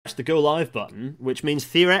the go live button, which means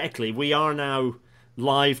theoretically we are now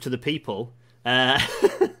live to the people. Right.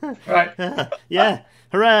 Yeah,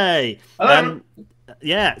 hooray! Hello.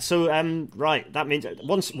 Yeah, so right, that means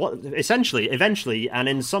eventually, and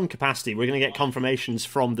in some capacity, we're going to get confirmations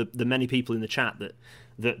from the many people in the chat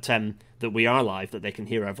that we are live, that they can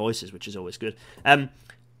hear our voices, which is always good.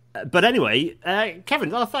 But anyway,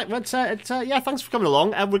 Kevin, thanks for coming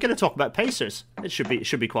along. We're going to talk about Pacers. It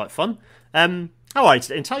should be quite fun. All right,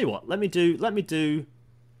 and tell you what, let me do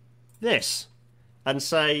this and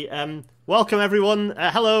say welcome everyone.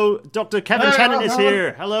 Hello, Dr. Kevin Tennant is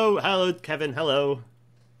here. Hello, Kevin. Hello.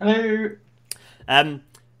 Hello.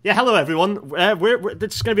 Yeah, hello everyone.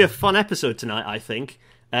 It's going to be a fun episode tonight, I think,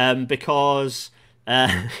 because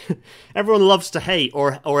everyone loves to hate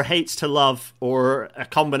or hates to love, or a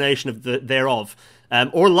combination of thereof,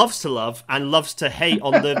 or loves to love and loves to hate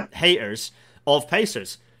on the haters of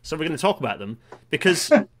Pacers. So we're going to talk about them because,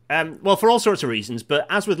 well, for all sorts of reasons. But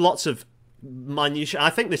as with lots of minutiae, I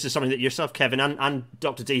think this is something that yourself, Kevin, and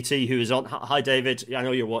Dr. DT, who is on. Hi, David. I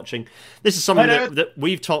know you're watching. This is something that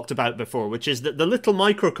we've talked about before, which is that the little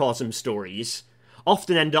microcosm stories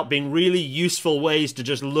often end up being really useful ways to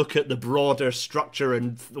just look at the broader structure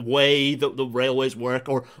and the way that the railways work,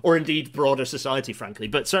 or indeed broader society, frankly.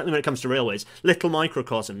 But certainly when it comes to railways, little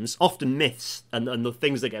microcosms, often myths, and the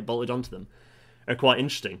things that get bolted onto them are quite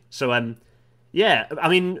interesting. So, yeah, I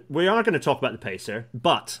mean, we are going to talk about the Pacer,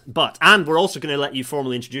 but, and we're also going to let you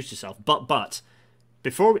formally introduce yourself. But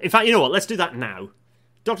before, in fact, you know what? Let's do that now.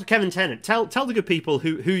 Dr. Kevin Tennant, tell the good people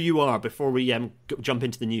who you are before we jump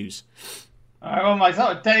into the news. Well, my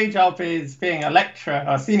sort of day job is being a lecturer,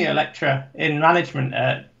 or senior lecturer in management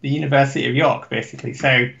at the University of York, basically.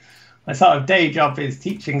 So my sort of day job is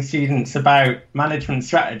teaching students about management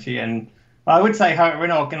strategy and, well, I would say how to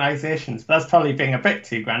run organisations, but that's probably being a bit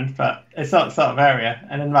too grand, but it's that sort of area.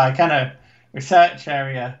 And then my kind of research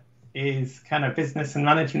area is kind of business and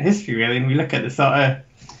management history, really, and we look at the sort of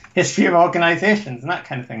history of organisations and that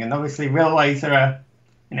kind of thing. And obviously railways are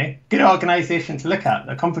a good organisation to look at.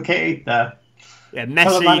 They're complicated, they're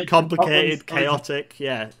messy, complicated, chaotic,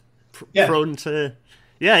 prone to,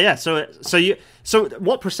 So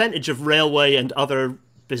what percentage of railway and other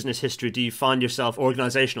business history do you find yourself,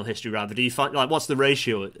 organisational history rather, do you find, like, what's the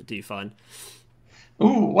ratio do you find?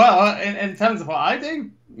 Well, in terms of what I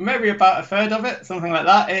do, maybe about a third of it, something like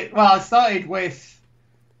that. I started with,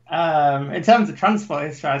 in terms of transport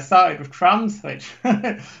history, I started with trams, which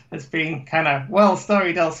has been kind of well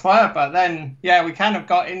storied elsewhere, but then, we kind of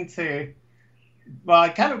got into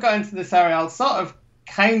this area. I'll sort of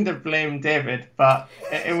kind of blame David, but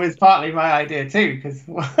it was partly my idea too, because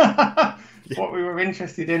what we were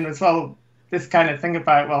interested in was, well, this kind of thing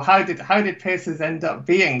about, well, how did Pacers end up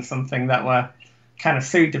being something that were kind of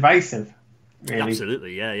so divisive, really?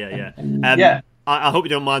 Absolutely, yeah. I hope you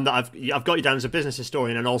don't mind that I've got you down as a business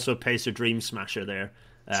historian and also a Pacer dream smasher there.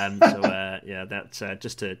 That's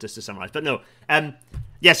just to summarise. But no,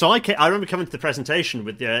 so I remember coming to the presentation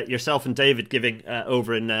with yourself and David giving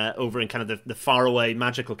over in kind of the faraway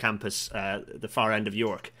magical campus, the far end of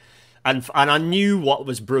York, and I knew what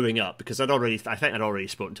was brewing up because I think I'd already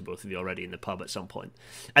spoken to both of you already in the pub at some point,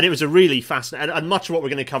 and it was a really fascinating, and much of what we're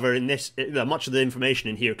going to cover in this, much of the information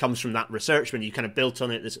in here comes from that research. When you kind of built on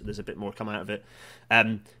it, there's a bit more come out of it.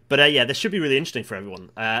 This should be really interesting for everyone,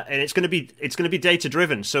 and it's going to be data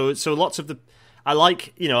driven. So lots of we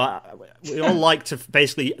all like to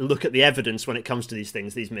basically look at the evidence when it comes to these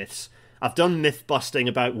things, these myths. I've done myth busting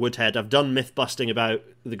about Woodhead. I've done myth busting about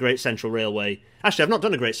the Great Central Railway. Actually, I've not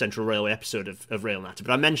done a Great Central Railway episode of RailNatter,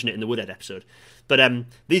 but I mentioned it in the Woodhead episode. But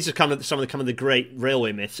these are kind of some of the great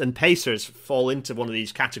railway myths, and Pacers fall into one of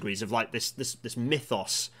these categories of like this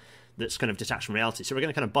mythos that's kind of detached from reality. So we're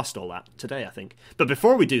going to kind of bust all that today, I think. But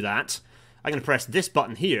before we do that, I'm going to press this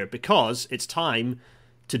button here because it's time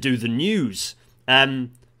to do the news.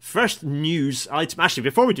 First news item. Actually,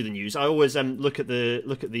 before we do the news, I always look at the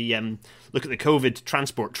COVID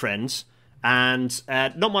transport trends, and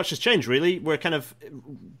not much has changed really. We're kind of,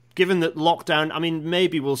 given that lockdown, I mean,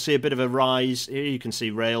 maybe we'll see a bit of a rise. Here you can see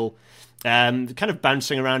rail, kind of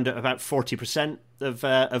bouncing around at about 40%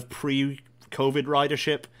 of pre-COVID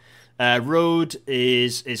ridership. Road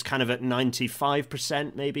is kind of at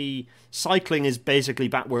 95%, maybe. Cycling is basically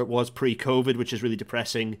back where it was pre-COVID, which is really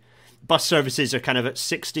depressing. Bus services are kind of at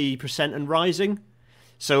 60% and rising.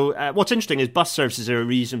 So what's interesting is bus services are a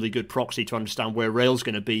reasonably good proxy to understand where rail's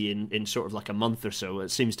going to be in sort of like a month or so. It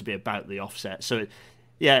seems to be about the offset. So,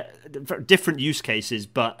 different use cases,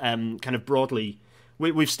 but kind of broadly,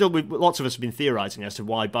 lots of us have been theorising as to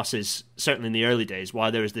why buses, certainly in the early days, why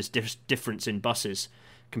there is this difference in buses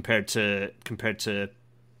compared to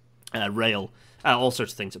rail. All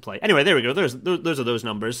sorts of things at play. Anyway, there we go. Those are those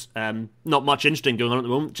numbers. Not much interesting going on at the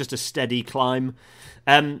moment. Just a steady climb.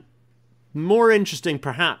 More interesting,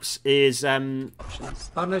 perhaps, is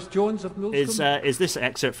Baroness Jones of Milscombe. Is this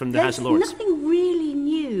excerpt from the House of Lords? There's nothing really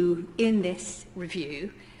new in this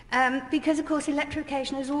review, because, of course,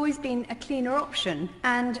 electrification has always been a cleaner option.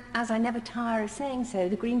 And as I never tire of saying so,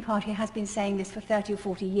 the Green Party has been saying this for 30 or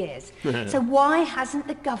 40 years. So why hasn't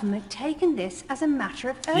the government taken this as a matter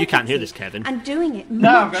of urgency? You can't hear this, Kevin. And doing it No,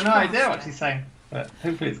 I've got no faster? idea what she's saying, but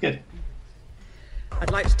hopefully it's good. I'd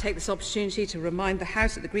like to take this opportunity to remind the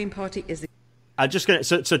House that the Green Party is the... Just going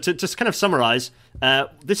to to just kind of summarise.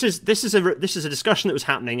 This is a discussion that was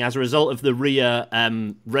happening as a result of the RIA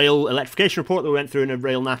rail electrification report that we went through in a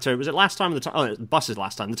Rail Natter. Was it last time? Buses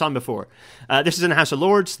last time. The time before. This is in the House of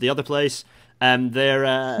Lords, the other place.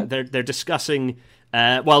 They're discussing.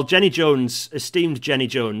 Jenny Jones, esteemed Jenny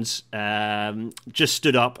Jones, just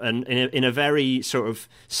stood up and in a very sort of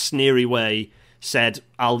sneery way said,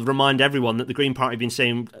 I'll remind everyone that the Green Party have been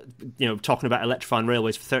saying, talking about electrifying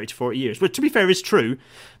railways for 30 to 40 years, which, to be fair, is true.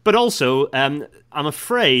 But also, I'm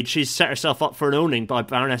afraid she's set herself up for an owning by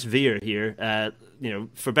Baroness Veer here.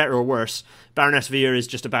 For better or worse, Baroness Veer is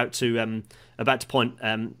just about to point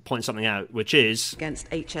something out, which is against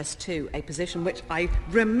HS2, a position which I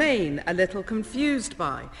remain a little confused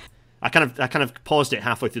by. I kind of paused it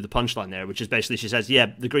halfway through the punchline there, which is basically she says,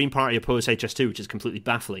 yeah, the Green Party oppose HS2, which is completely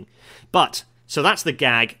baffling. But so that's the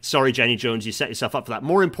gag. Sorry, Jenny Jones, you set yourself up for that.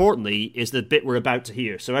 More importantly is the bit we're about to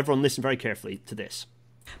hear. So everyone listen very carefully to this.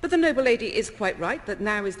 But the noble lady is quite right that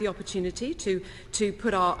now is the opportunity to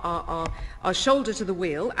put our shoulder to the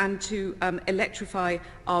wheel and to electrify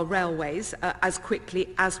our railways as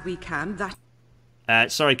quickly as we can.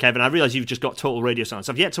 Sorry, Kevin, I realise you've just got total radio silence.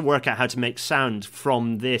 I've yet to work out how to make sound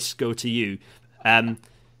from this go to you.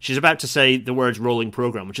 She's about to say the words rolling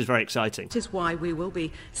programme, which is very exciting. That is why we will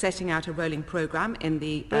be setting out a rolling programme in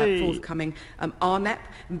the forthcoming RNEP.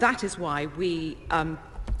 That is why we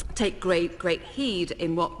take great heed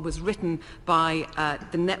in what was written by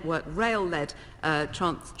the Network Rail-led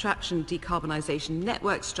Traction Decarbonisation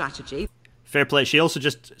Network Strategy. Fair play. She also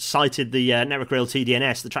just cited the Network Rail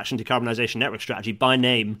TDNS, the Traction Decarbonisation Network Strategy, by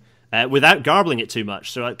name, without garbling it too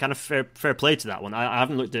much. So kind of fair play to that one. I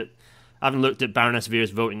haven't looked at Baroness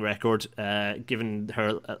Veer's voting record, given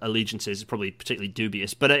her allegiances is probably particularly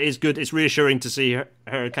dubious, but it is good. It's reassuring to see her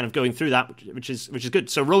kind of going through that, which is good.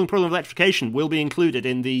 So, rolling programme of electrification will be included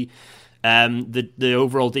in the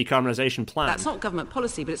overall decarbonisation plan. That's not government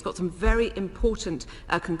policy, but it's got some very important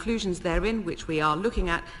conclusions therein, which we are looking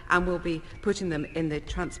at, and we'll be putting them in the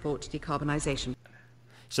transport decarbonisation.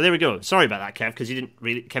 So there we go. Sorry about that, Kev, because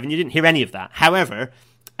Kevin, you didn't hear any of that. However,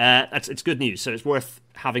 it's good news, so it's worth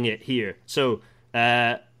having it here. So,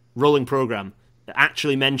 rolling programme,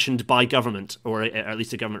 actually mentioned by government, or at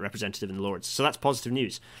least a government representative in the Lords. So that's positive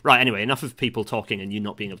news. Right, anyway, enough of people talking and you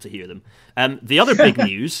not being able to hear them. The other big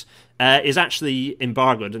news is actually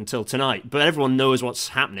embargoed until tonight, but everyone knows what's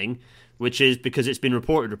happening, which is because it's been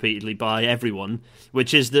reported repeatedly by everyone,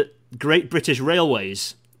 which is that Great British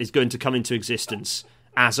Railways is going to come into existence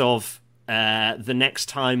as of the next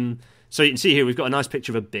time. So you can see here we've got a nice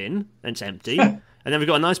picture of a bin, and it's empty. And then we've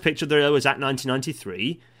got a nice picture of the Railways Act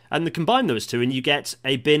 1993. And they combine those two, and you get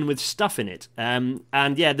a bin with stuff in it. So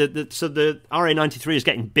the RA 93 is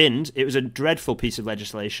getting binned. It was a dreadful piece of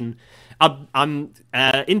legislation. I'm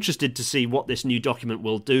interested to see what this new document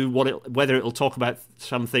will do, whether it will talk about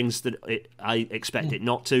some things that I expect it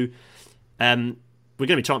not to. We're going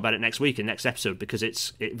to be talking about it next week in next episode because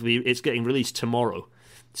it's getting released tomorrow.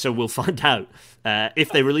 So we'll find out.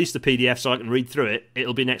 If they release the PDF so I can read through it,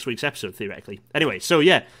 it'll be next week's episode, theoretically. Anyway, so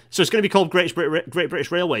it's going to be called Great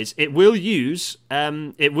British Railways. It will use Rail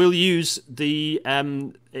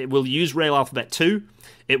Alphabet 2.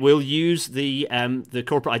 It will use the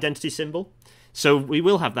corporate identity symbol. So we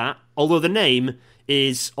will have that. Although the name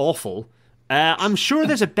is awful. I'm sure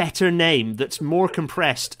there's a better name that's more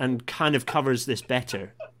compressed and kind of covers this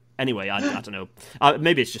better. Anyway, I don't know.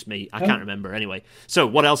 Maybe it's just me. I can't remember. Anyway, so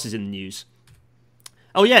what else is in the news?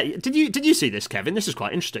 Oh yeah, did you see this, Kevin? This is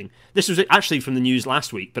quite interesting. This was actually from the news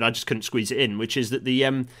last week, but I just couldn't squeeze it in. Which is that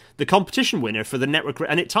the competition winner for the network,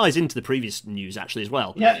 and it ties into the previous news actually as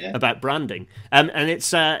well about branding. And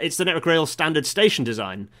it's the Network Rail standard station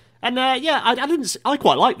design. And I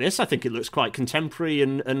quite like this. I think it looks quite contemporary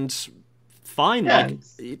and fine. Yeah.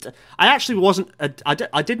 I actually wasn't.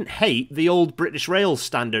 I didn't hate the old British Rail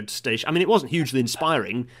standard station. I mean, it wasn't hugely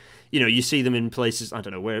inspiring. you see them in places, I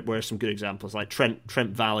don't know, where are some good examples, like Trent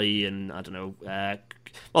Valley, and I don't know,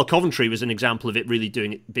 Coventry was an example of it really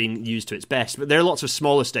being used to its best. But there are lots of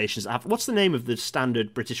smaller stations that have, what's the name of the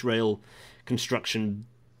standard British Rail construction?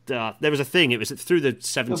 There was a thing, it was through the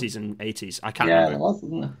 70s and 80s, I can't remember. Yeah, it was,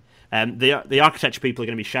 wasn't it? The architecture people are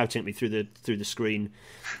going to be shouting at me through the screen.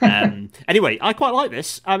 Anyway, I quite like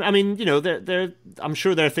this. I mean, I'm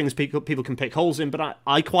sure there are things people can pick holes in, but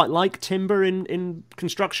I quite like timber in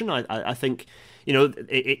construction. I think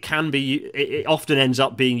it can be. It often ends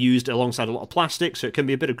up being used alongside a lot of plastic, so it can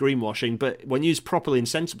be a bit of greenwashing. But when used properly and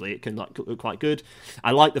sensibly, it can look quite good.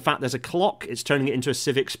 I like the fact there's a clock. It's turning it into a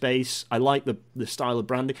civic space. I like the style of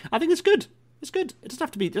branding. I think it's good. It's good. It doesn't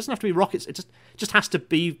have to be rockets. It just has to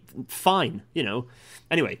be fine,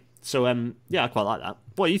 Anyway, so I quite like that.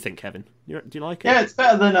 What do you think, Kevin? Do you like it? Yeah, it's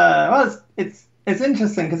better than it's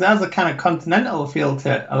interesting because it has a kind of continental feel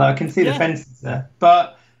to it. Although I can see the fences there,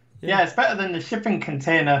 but it's better than the shipping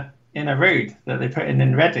container in a road that they put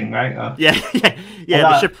in Reading, right? Or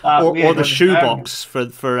the shoebox for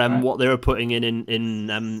what they were putting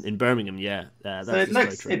in Birmingham. Yeah, so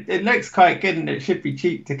it looks quite good, and it should be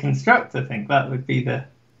cheap to construct. I think that would be the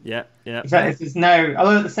yeah. There's no,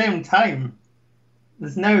 although at the same time,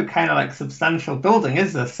 there's no kind of like substantial building,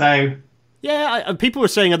 is there? So. Yeah, people were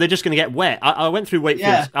saying, are they just going to get wet? I went through Wakefield.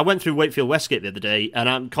 Yeah. I went through Wakefield Westgate the other day, and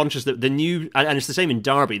I'm conscious that the new, and it's the same in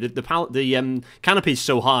Derby. The canopy's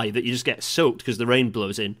so high that you just get soaked because the rain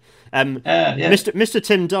blows in. Mr.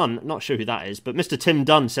 Tim Dunn, not sure who that is, but Mr. Tim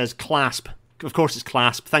Dunn says clasp. Of course, it's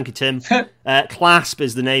clasp. Thank you, Tim. Clasp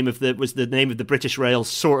is the name of the British Rail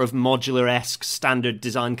sort of modular-esque standard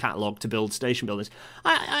design catalogue to build station buildings.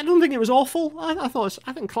 I don't think it was awful. I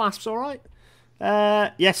think clasp's all right.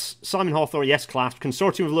 Yes, Simon Hawthorne, yes, CLASP,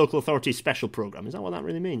 Consortium of Local Authorities Special Programme. Is that what that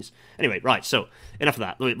really means? Anyway, right, so, enough of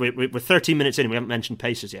that. We're 13 minutes in and we haven't mentioned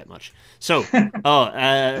Pacers yet much. So,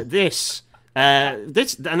 this, and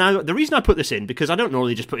the reason I put this in, because I don't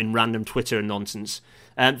normally just put in random Twitter nonsense,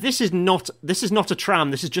 this is not a tram,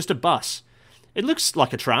 this is just a bus. It looks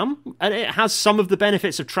like a tram, and it has some of the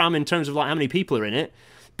benefits of tram in terms of like how many people are in it,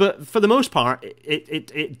 but for the most part,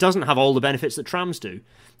 it doesn't have all the benefits that trams do.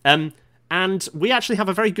 And we actually have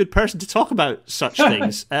a very good person to talk about such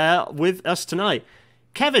things with us tonight.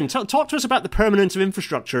 Kevin, talk to us about the permanence of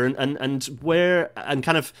infrastructure and where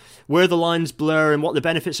the lines blur and what the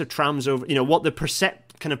benefits of trams over, what the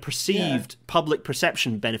perceived public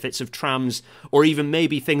perception benefits of trams, or even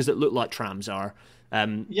maybe things that look like trams are.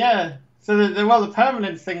 So the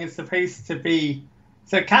permanence thing is supposed to be.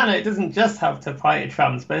 So it doesn't just have to apply to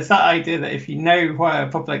trams, but it's that idea that if you know where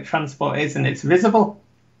public transport is and it's visible.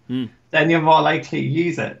 Then you're more likely to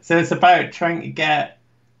use it. So it's about trying to get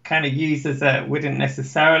kind of users that wouldn't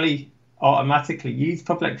necessarily automatically use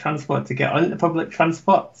public transport to get onto public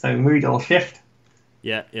transport. So modal shift.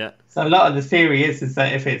 Yeah. So a lot of the theory is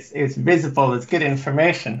that if it's visible, it's good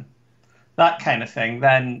information, that kind of thing,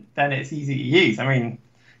 then it's easy to use. I mean,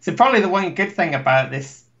 so probably the one good thing about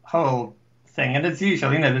this whole thing, and as usual,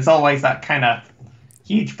 there's always that kind of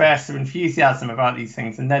huge burst of enthusiasm about these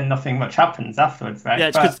things, and then nothing much happens afterwards, right? Yeah,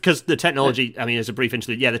 it's because the technology, I mean, as a brief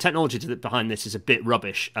interlude, the technology behind this is a bit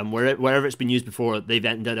rubbish, and wherever it's been used before, they've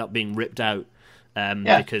ended up being ripped out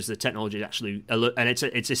because the technology is actually, and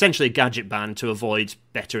it's essentially a gadget ban to avoid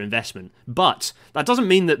better investment. But that doesn't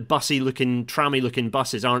mean that trammy-looking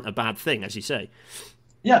buses aren't a bad thing, as you say.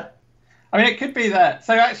 Yeah. I mean, it could be that.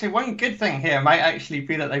 So actually, one good thing here might actually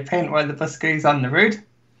be that they paint where the bus goes on the road.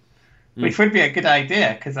 Which would be a good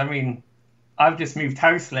idea, because, I mean, I've just moved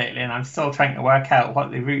house lately and I'm still trying to work out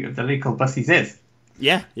what the route of the local buses is.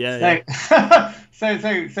 Yeah. So,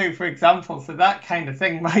 for example, that kind of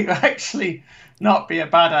thing might actually not be a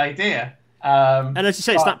bad idea. And as you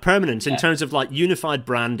say, it's that permanence in terms of like unified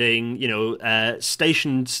branding,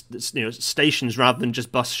 stations, stations rather than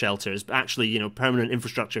just bus shelters, but actually, permanent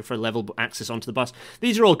infrastructure for level access onto the bus.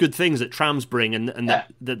 These are all good things that trams bring and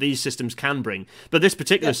that these systems can bring. But this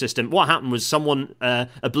particular system, what happened was someone,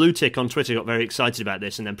 a blue tick on Twitter, got very excited about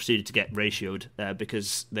this and then proceeded to get ratioed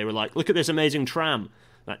because they were like, look at this amazing tram.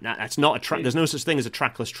 That's not a tram. There's no such thing as a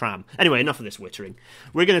trackless tram. Anyway, enough of this wittering.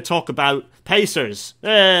 We're going to talk about Pacers.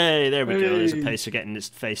 Hey, there we go. There's a Pacer getting his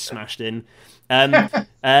face smashed in. Basically,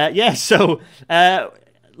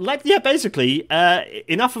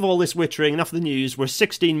 enough of all this wittering, enough of the news. We're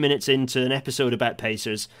 16 minutes into an episode about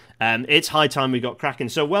Pacers. It's high time we got cracking.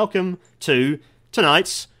 So welcome to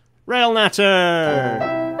tonight's Rail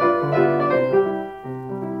Natter.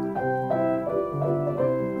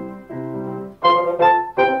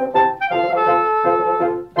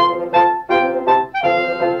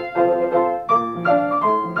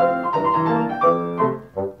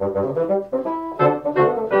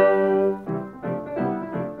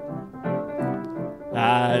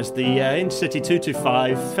 as the Intercity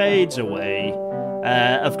 225 fades away.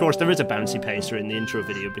 Of course, there is a bouncy pacer in the intro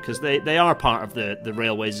video because they are part of the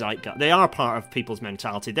railway zeitgeist. They are part of people's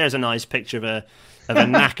mentality. There's a nice picture of a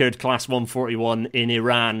knackered Class 141 in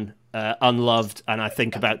Iran, unloved, and I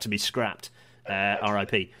think about to be scrapped.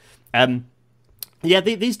 R.I.P.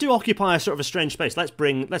 These do occupy a sort of a strange space. Let's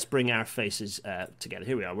bring our faces together.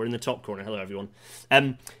 Here we are. We're in the top corner. Hello, everyone.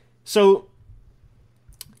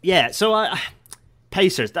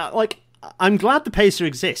 Pacers. I'm glad the pacer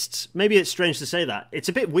exists. Maybe it's strange to say that. It's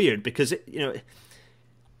a bit weird because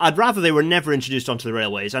I'd rather they were never introduced onto the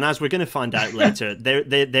railways. And as we're going to find out later,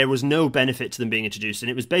 there was no benefit to them being introduced, and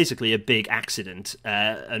it was basically a big accident.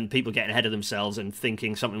 And people getting ahead of themselves and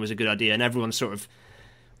thinking something was a good idea, and everyone sort of.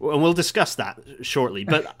 And we'll discuss that shortly.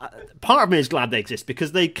 But part of me is glad they exist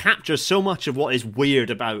because they capture so much of what is weird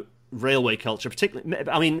about railway culture. Particularly,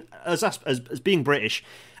 I mean, as being British,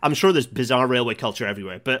 I'm sure there's bizarre railway culture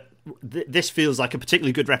everywhere, but this feels like a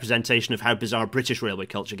particularly good representation of how bizarre British railway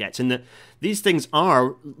culture gets, in that these things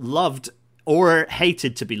are loved or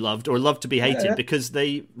hated to be loved or loved to be hated because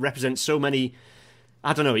they represent so many.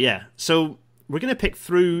 I don't know. Yeah, so we're going to pick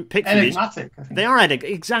through these. Enigmatic. They are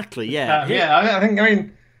exactly. Yeah.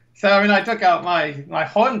 I took out my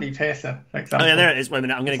Hornby pacer, for example. Oh yeah, there it is. Wait a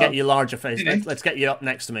minute, I'm going to get you a larger face. Let's get you up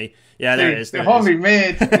next to me. Yeah, there it is. The Hornby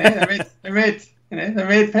made, they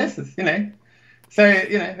made pacers, So,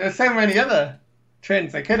 there's so many other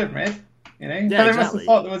trains they could have made, but they must have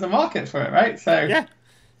thought there was a market for it, right? So yeah,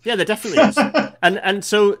 there definitely is. and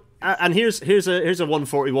so here's a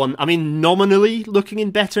 141. I mean, nominally looking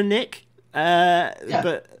in better nick,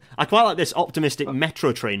 but I quite like this optimistic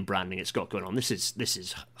Metro Train branding it's got going on. This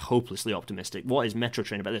is hopelessly optimistic. What is Metro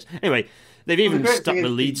Train about this? Anyway, they've even stuck the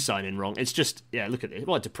lead sign in wrong. It's just, look at it.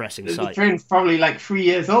 What a depressing sight. The train's probably like 3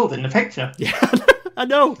 years old in the picture. Yeah, I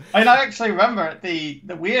know. And I actually remember at the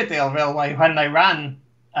Weardale Railway when they ran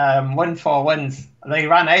 141s. They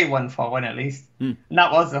ran a 141 at least. And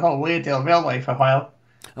that was the whole Weardale Railway for a while.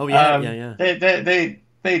 Oh, yeah.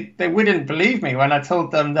 They wouldn't believe me when I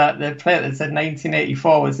told them that the plate that said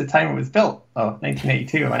 1984 was the time it was built, or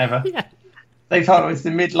 1982 or whatever. Yeah. They thought it was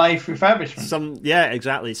the midlife refurbishment.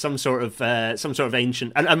 Exactly. Some sort of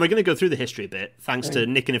ancient. And we're going to go through the history a bit, thanks to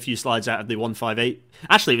nicking a few slides out of the 158.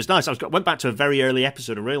 Actually, it was nice. I went back to a very early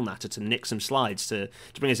episode of Rail Natter to nick some slides to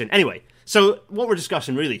bring us in. Anyway, so what we're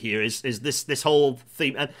discussing really here is this whole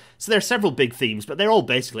theme. And so there are several big themes, but they're all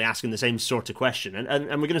basically asking the same sort of question. And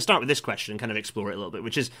we're going to start with this question and kind of explore it a little bit,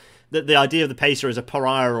 which is the idea of the pacer as a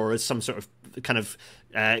pariah or as some sort of kind of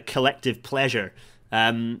collective pleasure.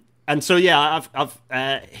 And so, I've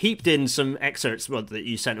heaped in some excerpts that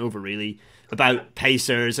you sent over, really, about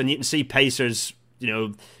pacers, and you can see pacers,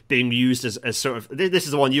 being used as sort of. This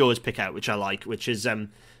is the one you always pick out, which I like, which is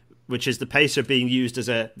the pacer being used as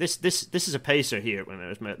a. This is a pacer here.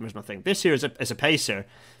 Where's my thing? This here is a pacer.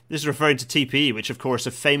 This is referring to TPE, which of course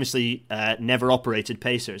are famously never operated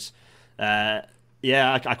pacers. I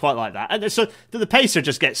quite like that. And so the pacer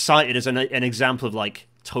just gets cited as an example of like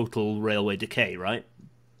total railway decay, right?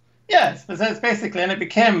 Yes, but it's basically, and it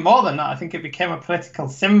became more than that. I think it became a political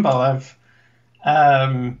symbol of,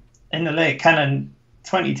 in the late kind of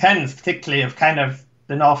 2010s, particularly of kind of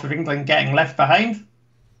the north of England getting left behind.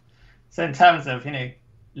 So in terms of,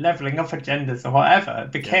 levelling up agendas or whatever,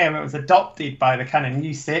 it was adopted by the kind of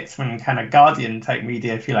New Statesman, kind of Guardian type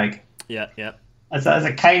media, if you like. Yeah. As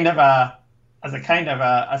a kind of a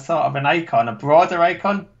sort of an icon, a broader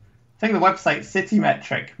icon. I think the website City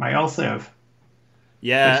Metric might also have.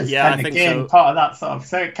 I think so. Part of that sort of,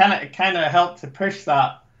 so it kind of helped to push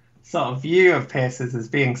that sort of view of pacers as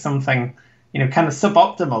being something, kind of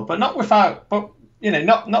suboptimal, but not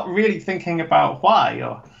really thinking about why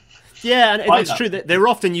or. Yeah, and it's true that they're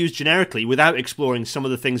often used generically without exploring some of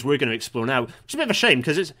the things we're going to explore now, which is a bit of a shame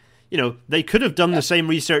because it's. They could have done the same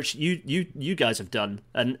research you guys have done,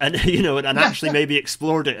 and actually maybe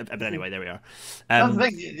explored it. But anyway, there we are. That's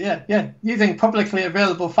the thing, using publicly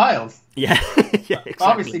available files. Yeah, exactly.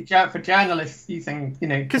 Obviously, for journalists, using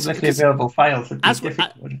publicly available files would be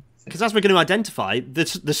difficult. Because as we're going to identify,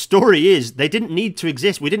 the story is they didn't need to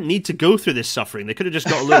exist. We didn't need to go through this suffering. They could have just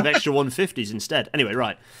got a load of extra 150s instead. Anyway,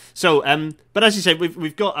 right. So, but as you say,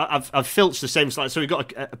 we've got. I've filched the same slide. So we've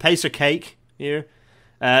got a pacer cake here.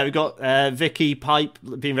 We've got Vicky Pipe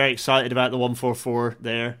being very excited about the 144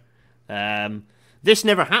 there. This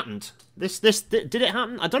never happened. This did it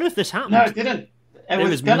happen? I don't know if this happened. No, it didn't. It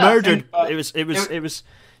was murdered. It was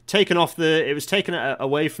taken off the. It was taken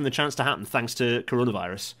away from the chance to happen thanks to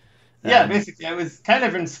coronavirus. Yeah, basically, it was kind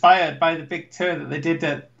of inspired by the big tour that they did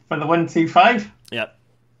for the 125. Yep.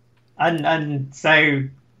 And so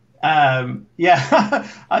Yeah,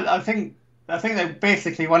 I think they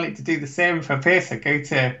basically wanted to do the same for Pacer. Go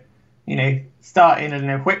to, start in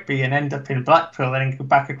a Whitby and end up in Blackpool, and then go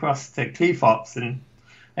back across to Cleethorpes and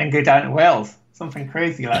then go down to Wales. Something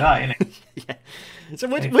crazy like that, Yeah. So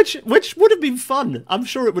which would have been fun. I'm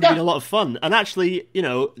sure it would have been a lot of fun. And actually,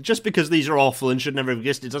 just because these are awful and should never have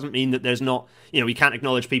existed doesn't mean that there's not, we can't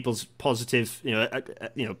acknowledge people's positive,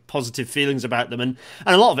 positive feelings about them. And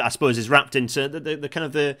a lot of it, I suppose, is wrapped into the kind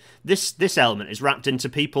of this element is wrapped into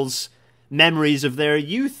people's memories of their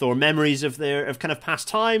youth or memories of kind of past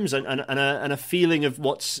times and a feeling of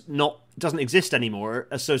what's doesn't exist anymore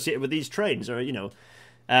associated with these trains, or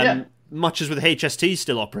much as with HST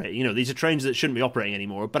still operating. These are trains that shouldn't be operating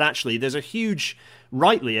anymore, but actually there's a huge for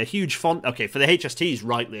the HSTs,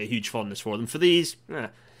 rightly a huge fondness for them. For these,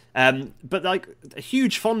 but like a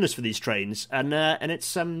huge fondness for these trains, and it's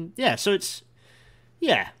so it's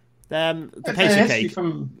the Pacer cake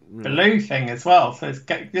from the Lou thing as well. So it's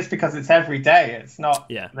just because it's every day, it's not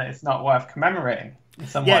it's not worth commemorating.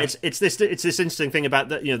 It's this interesting thing about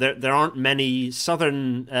that. There aren't many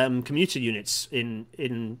southern commuter units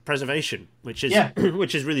in preservation, which is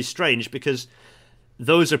which is really strange, because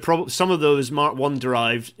those are some of those Mark 1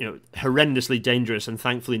 derived, horrendously dangerous and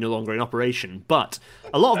thankfully no longer in operation. But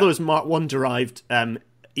a lot of those Mark 1 derived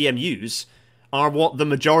EMUs are what the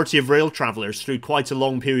majority of rail travellers through quite a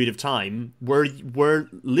long period of time were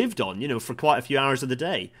lived on, for quite a few hours of the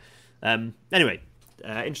day. Anyway,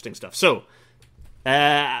 interesting stuff. So.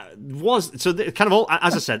 Kind of all,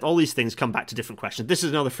 as I said, all these things come back to different questions. This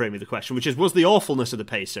is another frame of the question, which is: was the awfulness of the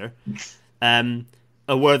Pacer a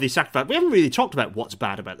worthy sacrifice? We haven't really talked about what's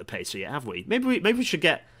bad about the Pacer yet, have we? Maybe we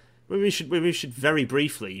should very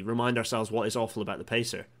briefly remind ourselves what is awful about the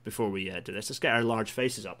Pacer before we do this. Let's get our large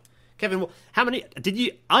faces up. Kevin, how many did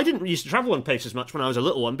you? I didn't used to travel on Pacers much when I was a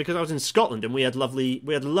little one, because I was in Scotland and we had lovely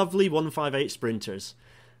 158 Sprinters.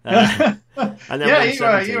 And then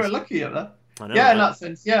you were lucky at that. In that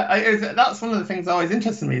sense, that's one of the things that always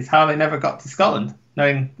interested me, is how they never got to Scotland,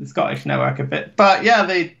 knowing the Scottish network a bit. But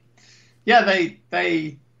the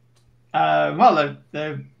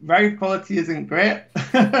road quality isn't great.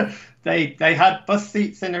 They had bus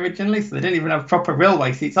seats in originally, so they didn't even have proper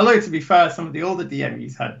railway seats. Although, to be fair, some of the older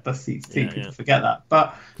DMUs had bus seats too. People forget that.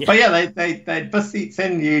 But they had bus seats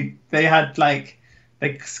in. They had they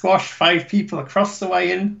squashed 5 people across the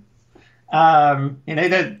way in. They're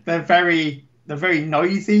very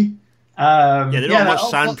noisy. They don't have much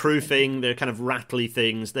soundproofing. They're kind of rattly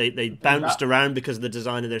things. They bounced around because of the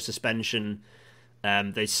design of their suspension.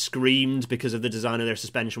 They screamed because of the design of their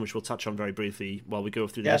suspension, which we'll touch on very briefly while we go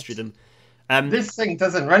through the history of them. This thing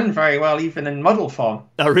doesn't run very well, even in model form.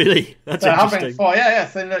 Oh, really? That's interesting.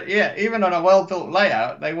 Even on a well-built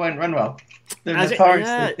layout, they won't run well. They haven't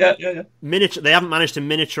managed to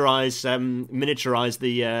miniaturize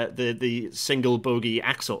the single bogie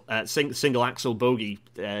axle, single axle bogie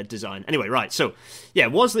design. Anyway, right? So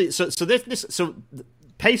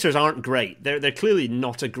Pacers aren't great. They're clearly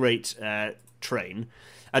not a great train.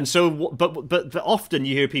 And so, but often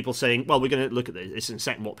you hear people saying, well, we're going to look at this in a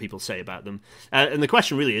second, what people say about them. And the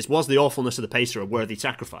question really is, was the awfulness of the Pacer a worthy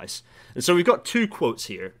sacrifice? And so we've got 2 quotes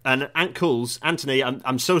here. And Ant Coles, Anthony,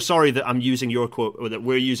 I'm so sorry that I'm using your quote, or that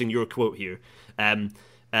we're using your quote here.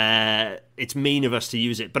 It's mean of us to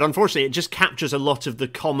use it. But unfortunately, it just captures a lot of the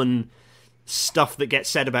common stuff that gets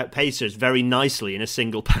said about Pacers very nicely in a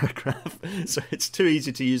single paragraph. So it's too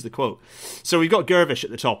easy to use the quote. So we've got Gervish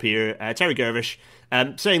at the top here, Terry Gervish,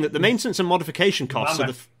 saying that the maintenance and modification costs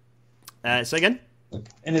of the... say again?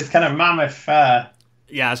 In his kind of mammoth... Yeah,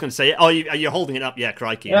 I was going to say, you're holding it up,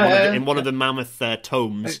 crikey. In one of the mammoth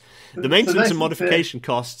tomes. The maintenance and modification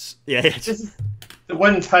costs... This is the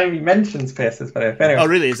one time he mentions Pacers, but anyway. Oh,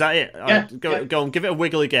 really? Is that it? Go on, give it a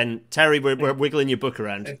wiggle again. Terry, we're wiggling your book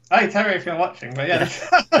around. Hi, Terry, if you're watching, but this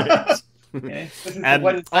is the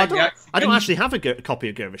one time I don't actually have a copy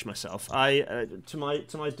of Gervish myself. To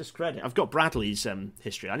my discredit, I've got Bradley's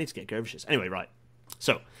history. I need to get Gervish's. Anyway, right.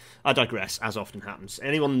 So, I digress, as often happens.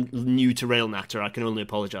 Anyone new to Railnatter, I can only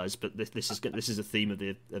apologise, but this is a theme of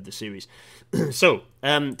the series. So,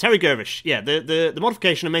 Terry Gervish, the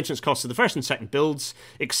modification and maintenance costs of the first and second builds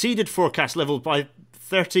exceeded forecast level by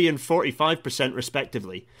 30 and 45%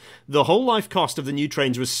 respectively. The whole life cost of the new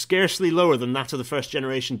trains was scarcely lower than that of the first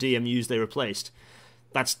generation DMUs they replaced.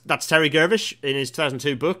 That's Terry Gervish in his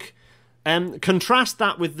 2002 book. Contrast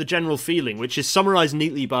that with the general feeling, which is summarised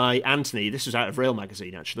neatly by Anthony. This was out of Rail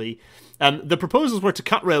magazine, actually. The proposals were to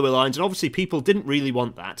cut railway lines, and obviously people didn't really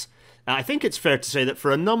want that. I think it's fair to say that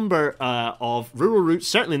for a number of rural routes,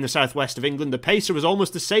 certainly in the southwest of England, the Pacer was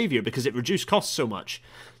almost the saviour because it reduced costs so much.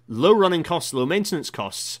 Low running costs, low maintenance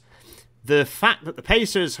costs, The fact that the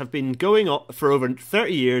Pacers have been going up for over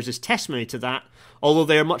 30 years is testimony to that, although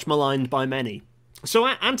they are much maligned by many. So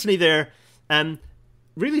Anthony there,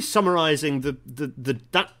 really summarising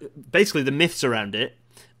basically the myths around it,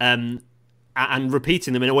 and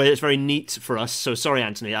repeating them in a way that's very neat for us. So sorry,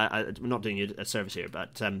 Anthony, I'm not doing you a service here,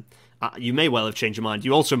 but you may well have changed your mind.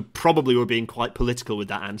 You also probably were being quite political with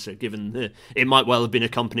that answer, given it might well have been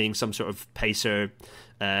accompanying some sort of Pacer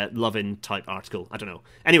Lovin type article. I don't know.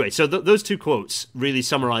 Anyway, so those two quotes really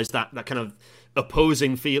summarise that kind of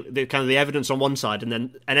opposing the kind of the evidence on one side,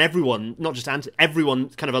 and everyone, not just everyone,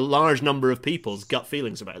 kind of a large number of people's gut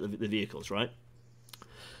feelings about the vehicles, right?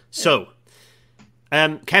 So,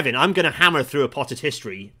 Kevin, I'm going to hammer through a potted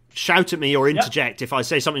history. Shout at me or interject if I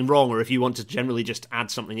say something wrong, or if you want to generally just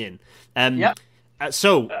add something in.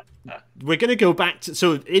 So we're going to go back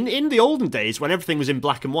to in the olden days when everything was in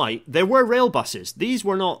black and white, there were rail buses. These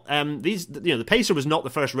were not the Pacer was not the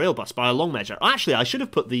first rail bus by a long measure. Actually, I should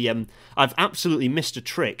have put the I've absolutely missed a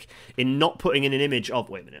trick in not putting in an image of.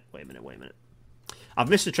 Wait a minute. I've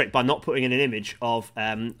missed a trick by not putting in an image of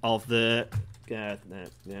the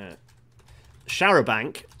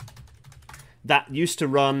Charabanc that used to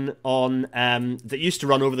run on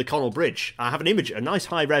over the Connell Bridge. I have an image, a nice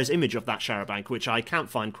high-res image of that Charabanc, which I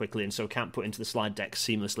can't find quickly, and so can't put into the slide deck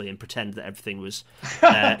seamlessly and pretend that everything was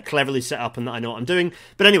cleverly set up and that I know what I'm doing.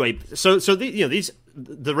 But anyway,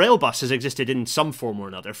 the rail bus has existed in some form or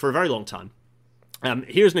another for a very long time.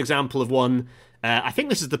 Here's an example of one. I think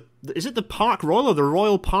this is the Park Royal or the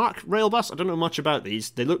Royal Park rail bus? I don't know much about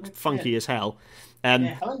these. They look funky as hell.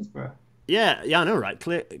 Helensburgh. Yeah, I know, right?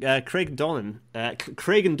 Craig and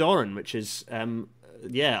Doran, which is on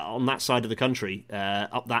that side of the country,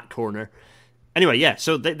 up that corner. Anyway, yeah,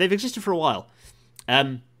 so they've existed for a while,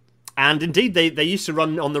 and indeed they used to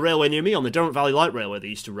run on the railway near me, on the Derwent Valley Light Railway. They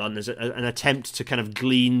used to run as an attempt to kind of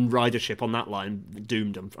glean ridership on that line,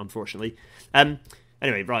 doomed unfortunately.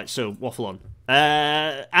 Anyway, right, so waffle on,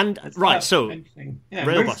 rail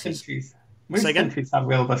buses. Most countries have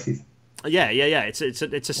rail buses. Yeah. It's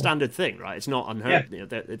a standard thing, right? It's not unheard. Yeah.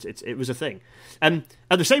 It was a thing. At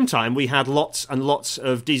the same time, we had lots and lots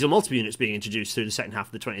of diesel multiple units being introduced through the second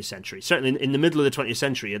half of the 20th century. Certainly, in the middle of the 20th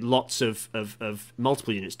century, you had lots of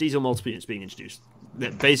multiple units, diesel multiple units being introduced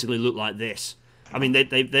that basically look like this. I mean,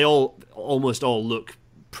 they almost all look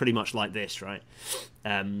pretty much like this, right?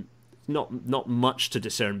 Not much to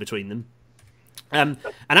discern between them. And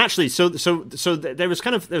actually, so there was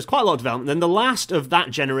quite a lot of development. Then the last of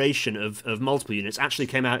that generation of multiple units actually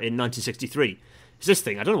came out in 1963. It's this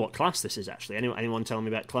thing. I don't know what class this is actually. Anyone tell me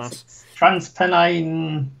about class?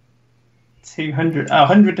 TransPennine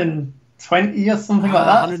 120 or something like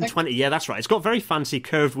that. 120. Yeah, that's right. It's got very fancy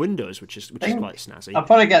curved windows, which is quite snazzy. I'll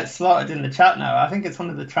probably get slaughtered in the chat now. I think it's one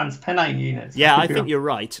of the TransPennine units. Yeah, I think you're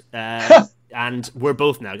right. And we're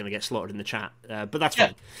both now going to get slaughtered in the chat, but that's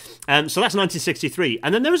fine. So that's 1963,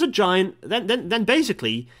 and then there was a giant. Then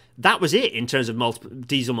basically that was it in terms of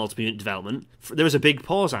diesel multiple unit development. There was a big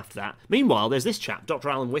pause after that. Meanwhile, there's this chap, Dr.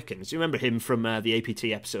 Alan Wickens. You remember him from the APT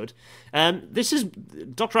episode?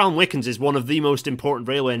 Dr. Alan Wickens is one of the most important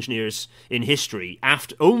railway engineers in history,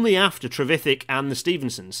 only after Trevithick and the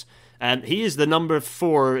Stephensons. He is the number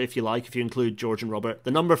 4, if you like, if you include George and Robert,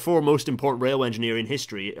 the number 4 most important railway engineer in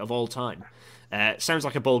history of all time. Sounds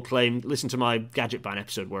like a bold claim. Listen to my Gadget Ban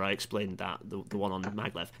episode where I explained that, the one on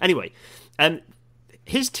Maglev. Anyway,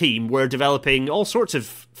 his team were developing all sorts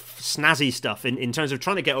of snazzy stuff in terms of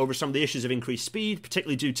trying to get over some of the issues of increased speed,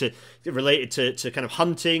 particularly related to kind of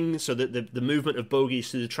hunting, so that the movement of bogies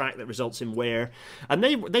through the track that results in wear. And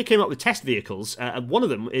they came up with test vehicles. One of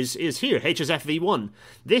them is here, HSF V1.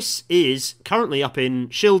 This is currently up in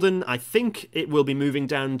Shildon. I think it will be moving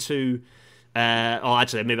down to...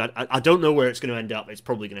 maybe I don't know where it's going to end up. It's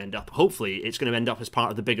probably going to end up... Hopefully, it's going to end up as part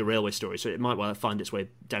of the bigger railway story, so it might well find its way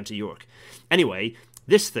down to York. Anyway...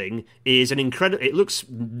 This thing is an incredible... It looks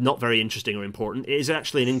not very interesting or important. It is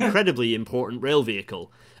actually an incredibly important rail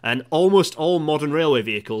vehicle. And almost all modern railway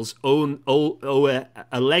vehicles owe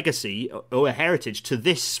a legacy, owe a heritage to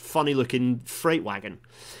this funny-looking freight wagon,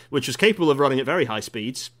 which was capable of running at very high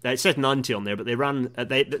speeds. It said 90 on there, but they ran...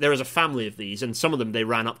 there is a family of these, and some of them they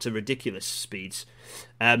ran up to ridiculous speeds.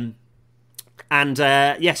 So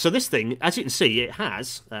this thing, as you can see, it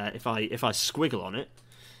has... if I squiggle on it...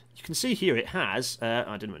 You can see here it has...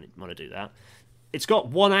 I didn't want to do that. It's got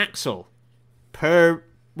one axle per...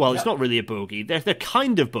 Well, it's not really a bogie. They're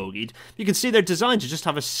kind of bogied. You can see they're designed to just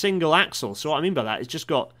have a single axle. So what I mean by that, it's just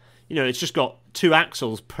got 2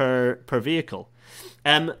 axles per vehicle.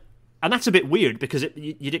 And that's a bit weird because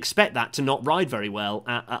you'd expect that to not ride very well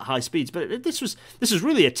at high speeds. But this was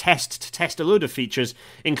really a test to test a load of features,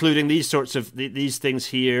 including these sorts of these things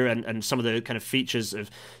here, and some of the kind of features of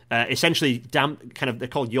essentially they're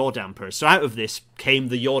called yaw dampers. So out of this came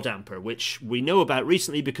the yaw damper, which we know about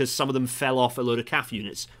recently because some of them fell off a load of CAF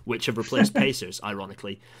units, which have replaced Pacers,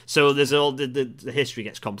 ironically. So there's all the history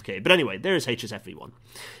gets complicated. But anyway, there is HSFV1.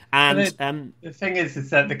 And the thing is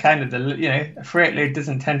that a freight lead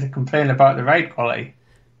doesn't tend to complain about the ride quality.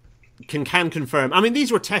 Can confirm. I mean,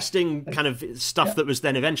 these were testing kind of stuff that was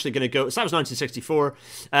then eventually going to go. So that was 1964.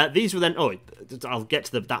 These were then. Oh, I'll get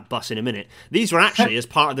to that bus in a minute. These were actually as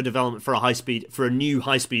part of the development for a new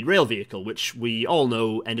high-speed rail vehicle, which we all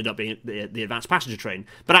know ended up being the advanced passenger train.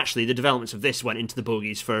 But actually, the developments of this went into the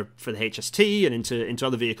bogies for the HST and into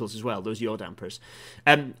other vehicles as well. Those yaw dampers.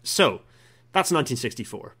 So that's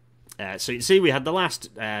 1964. So you can see we had the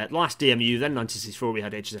last DMU. Then 1964 we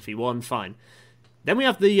had HSFV1. Fine. Then we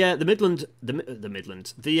have the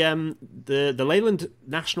Leyland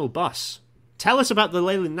National Bus. Tell us about the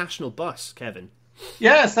Leyland National Bus, Kevin.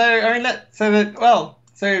 Yeah, so I mean,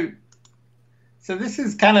 so this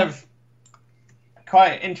is kind of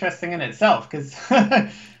quite interesting in itself because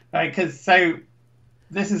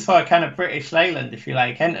this is for a kind of British Leyland, if you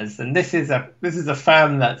like, enters, and this is a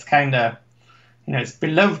firm that's kind of, it's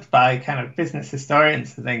beloved by kind of business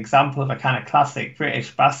historians as an example of a kind of classic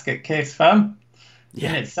British basket case firm.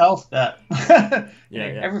 In itself, that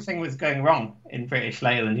everything was going wrong in British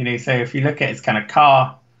Leyland. So if you look at its kind of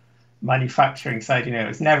car manufacturing side, it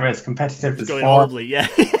was never as competitive as going Ford. Horribly, yeah.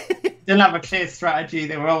 Didn't have a clear strategy.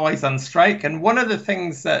 They were always on strike. And one of the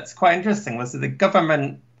things that's quite interesting was that the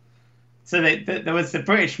government. So there was the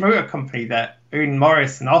British Motor Company that owned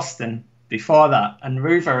Morris and Austin before that, and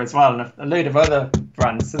Rover as well, and a load of other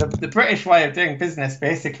brands. So the British way of doing business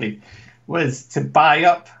basically was to buy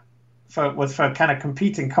up. For kind of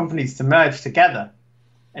competing companies to merge together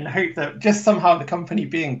in the hope that just somehow the company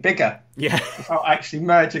being bigger without actually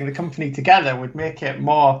merging the company together would make it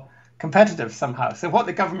more competitive somehow. So what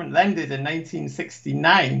the government then did in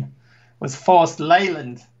 1969 was forced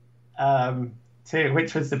Leyland,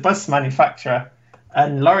 which was the bus manufacturer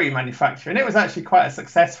and lorry manufacturer. And it was actually quite a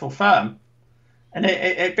successful firm. And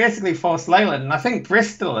it basically forced Leyland, and I think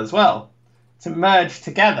Bristol as well, to merge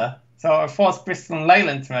together. So it forced Bristol and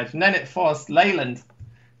Leyland to merge, and then it forced Leyland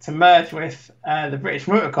to merge with the British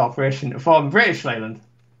Motor Corporation to form British Leyland.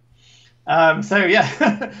 So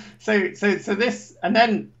this, and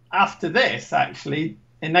then after this, actually,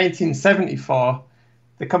 in 1974,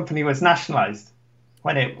 the company was nationalised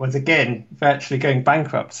when it was again virtually going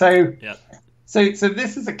bankrupt. So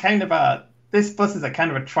this is this bus is a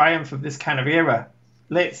kind of a triumph of this kind of era,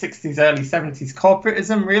 late 60s, early 70s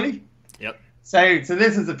corporatism, really. Yep. So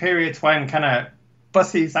this is a period when kind of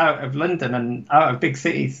buses out of London and out of big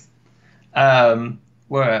cities were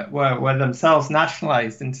themselves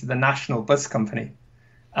nationalised into the National Bus Company.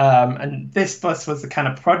 And this bus was the kind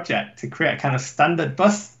of project to create a kind of standard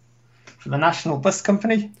bus for the National Bus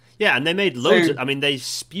Company. Yeah, and they made loads. They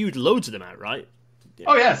spewed loads of them out, right? Yeah.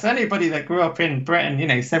 Oh, yes. Anybody that grew up in Britain,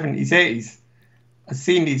 70s, 80s, has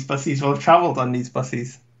seen these buses or travelled on these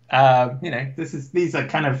buses. These are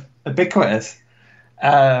kind of ubiquitous.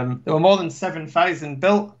 There were more than 7,000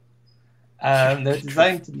 built. They're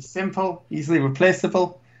designed to be simple, easily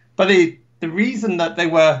replaceable. But the reason that they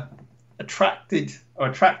were attractive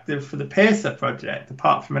for the Pacer project,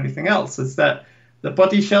 apart from anything else, is that the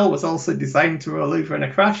body shell was also designed to roll over in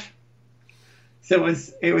a crash. So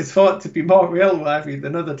it was thought to be more railworthy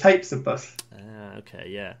than other types of bus. Okay,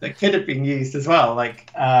 yeah. That could have been used as well,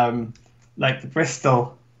 like the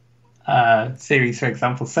Bristol series, for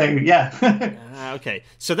example. So yeah. Okay.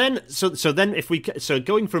 So then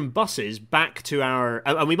going from buses back to our,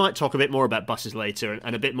 and we might talk a bit more about buses later,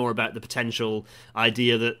 and a bit more about the potential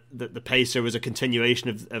idea that the Pacer was a continuation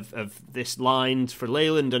of this line for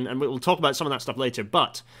Leyland, and we'll talk about some of that stuff later.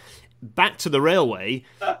 But back to the railway,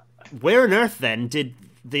 where on earth then did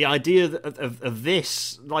the idea of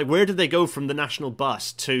this, like, where did they go from the national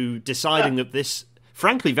bus to deciding that this,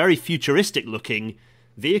 frankly, very futuristic looking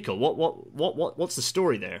vehicle? What's the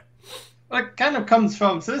story there? Well, it kind of comes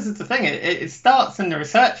from, so this is the thing, it starts in the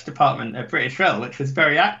research department at British Rail, which was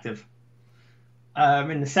very active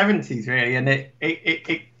in the 70s, really, and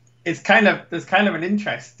there's kind of an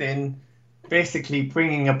interest in basically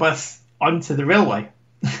bringing a bus onto the railway.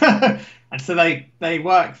 And so they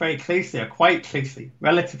work very closely, or quite closely,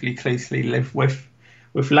 relatively closely,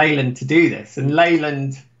 with Leyland to do this. And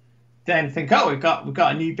Leyland then think, we've got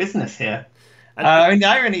a new business here. The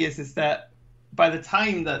irony is that by the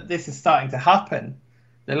time that this is starting to happen,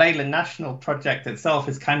 the Leyland National project itself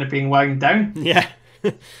is kind of being wound down. Yeah.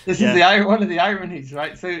 This is one of the ironies,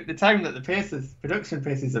 right? So the time that the production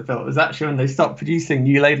Pacers are built was actually when they stopped producing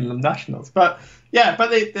new Leyland Nationals. But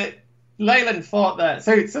Leyland thought that,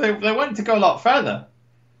 so they wanted to go a lot further.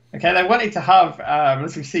 Okay, they wanted to have,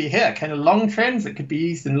 as we see here, kind of long trains that could be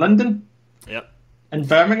used in London. Yep. And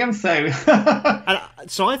Birmingham, so...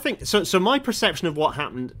 So I think... So my perception of what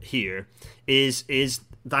happened here is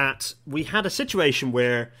that we had a situation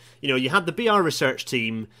where, you had the BR research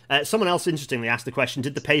team. Someone else interestingly asked the question,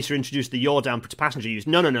 did the Pacer introduce the yaw damper to passenger use?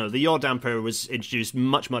 No. The yaw damper was introduced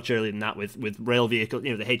much, much earlier than that with rail vehicles.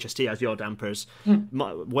 The HST has yaw dampers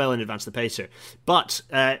well in advance of the Pacer. But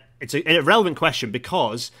it's a relevant question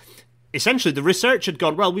because... essentially, the research had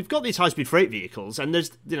gone, well, we've got these high-speed freight vehicles, and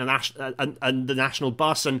there's and the national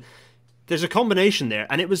bus, and there's a combination there,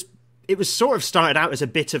 and it was sort of started out as a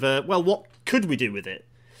bit of a, well, what could we do with it,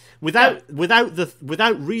 without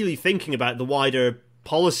really thinking about the wider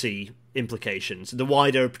policy implications, the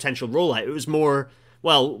wider potential rollout. It was more,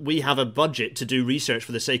 well, we have a budget to do research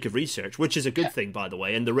for the sake of research, which is a good thing, by the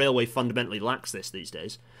way, and the railway fundamentally lacks this these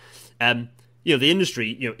days. The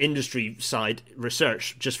industry side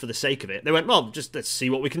research just for the sake of it. They went, well, just let's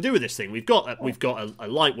see what we can do with this thing. We've got a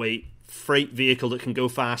lightweight freight vehicle that can go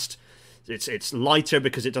fast. It's lighter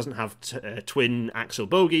because it doesn't have twin axle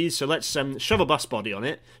bogies. So let's shove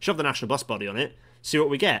the national bus body on it, see what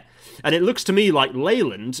we get. And it looks to me like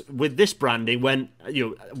Leyland with this branding went,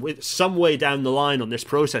 with some way down the line on this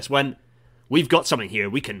process, went, we've got something here.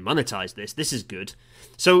 We can monetize this. This is good.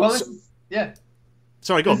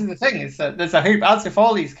 Sorry, go on. This is the thing, is that there's a hoop, as with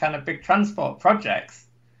all these kind of big transport projects,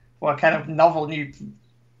 or kind of novel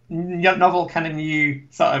kind of new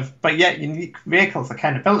sort of, but yet unique vehicles are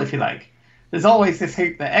kind of built, if you like. There's always this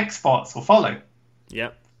hoop that exports will follow. Yeah.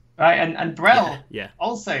 Right, and Brell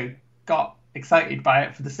also got excited by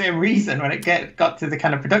it for the same reason when it got to the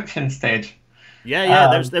kind of production stage.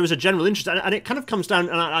 Yeah. There was a general interest, and it kind of comes down.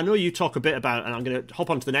 And I know you talk a bit about, and I'm going to hop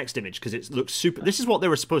onto the next image because it looks super. This is what they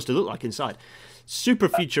were supposed to look like inside, super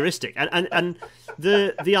futuristic, and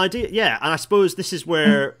the idea, and I suppose this is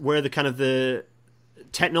where the kind of the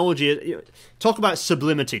technology. Talk about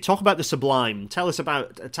sublimity. Talk about the sublime. Tell us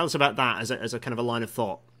about that as a kind of a line of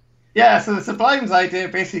thought. Yeah, so the sublime's idea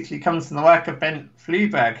basically comes from the work of Bent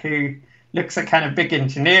Flueberg, who looks at kind of big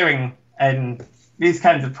engineering and these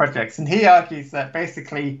kinds of projects, and he argues that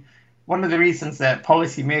basically one of the reasons that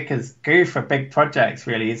policymakers go for big projects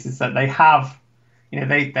really is that they have,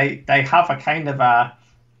 they have a kind of a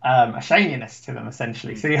shininess to them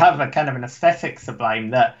essentially. So you have a kind of an aesthetic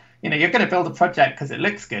sublime that you're going to build a project because it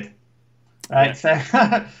looks good, right?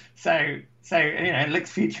 Yeah. So it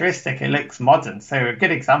looks futuristic, it looks modern. So a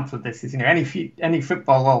good example of this is any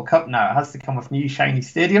football World Cup now, it has to come with new shiny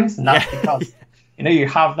stadiums, and that's because you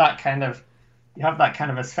have that kind of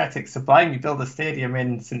aesthetic sublime. You build a stadium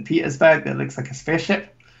in St. Petersburg that looks like a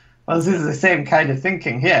spaceship. Well, this is the same kind of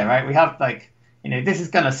thinking here, right? We have this is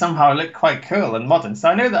going to somehow look quite cool and modern. So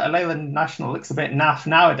I know that a Leyland National looks a bit naff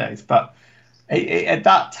nowadays, but at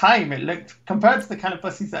that time it looked, compared to the kind of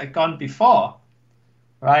buses that had gone before,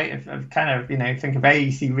 right? If kind of, think of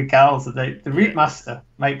AEC Regals, or the Routemaster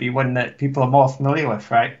might be one that people are more familiar with,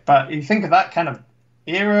 right? But you think of that kind of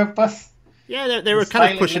era of bus. Yeah, they were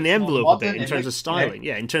kind of pushing the envelope a bit in terms of styling,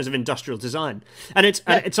 in terms of industrial design. And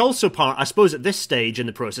it's also part, I suppose, at this stage in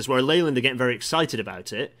the process where Leyland are getting very excited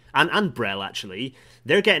about it, and Brell actually,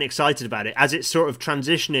 they're getting excited about it as it's sort of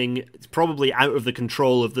transitioning probably out of the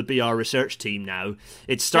control of the BR research team now.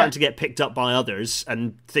 It's starting to get picked up by others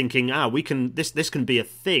and thinking, this can be a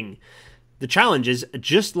thing. The challenge is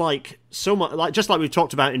just like we've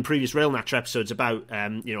talked about in previous Railnatcher episodes about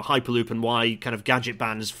Hyperloop and why kind of gadget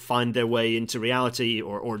bands find their way into reality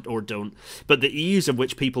or don't. But the ease of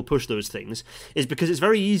which people push those things is because it's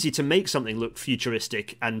very easy to make something look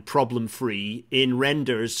futuristic and problem free in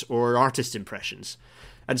renders or artist impressions.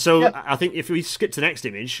 And so I think if we skip to the next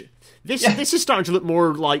image, this is starting to look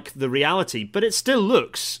more like the reality, but it still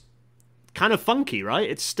looks kind of funky, right?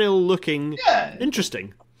 It's still looking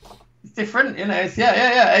interesting. It's different, It's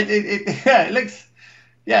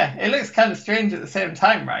it looks kind of strange at the same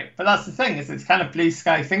time, right? But that's the thing, is it's kind of blue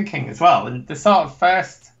sky thinking as well. And the sort of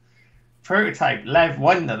first prototype, Lev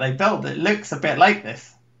 1 that they built, it looks a bit like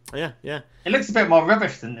this. Yeah. It looks a bit more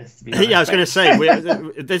rubbish than this, to be honest. Yeah, I was going to say,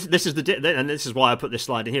 this is and this is why I put this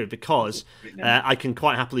slide in here, because I can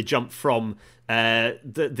quite happily jump from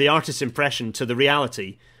the artist's impression to the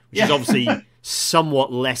reality, which is obviously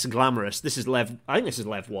somewhat less glamorous. I think this is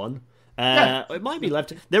Lev 1. It might be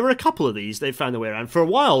left. There were a couple of these they found their way around. For a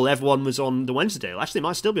while, Lev 1 was on the Wensleydale. Actually, it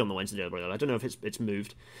might still be on the Wensleydale. I don't know if it's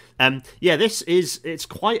moved. It's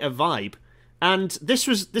quite a vibe. And this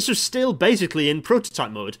was still basically in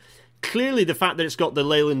prototype mode. Clearly, the fact that it's got the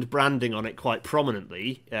Leyland branding on it quite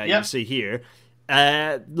prominently, you can see here,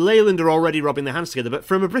 Leyland are already rubbing their hands together. But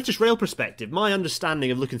from a British Rail perspective, my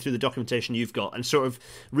understanding of looking through the documentation you've got and sort of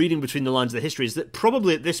reading between the lines of the history is that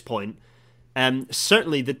probably at this point,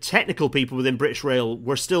 certainly the technical people within British Rail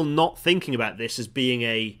were still not thinking about this as being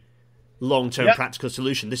a long-term practical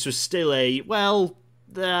solution. This was still let's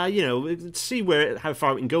see how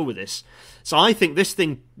far we can go with this. So I think this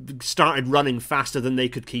thing started running faster than they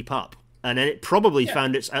could keep up, and then it probably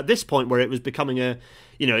found its at this point where it was becoming it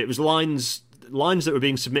was lines that were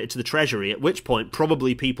being submitted to the Treasury. At which point,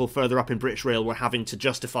 probably people further up in British Rail were having to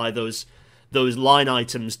justify those line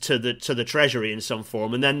items to the Treasury in some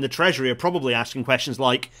form, and then the Treasury are probably asking questions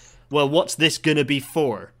like, "Well, what's this going to be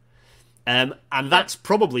for?" And that's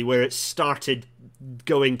probably where it started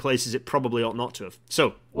going places it probably ought not to have.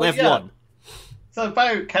 So, Lev 1. So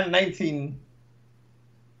about kind of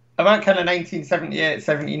 1978,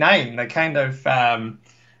 79, the kind of the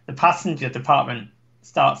passenger department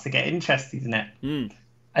starts to get interested in it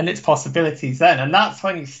and its possibilities then. And that's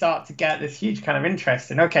when you start to get this huge kind of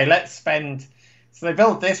interest in, okay, let's spend... So they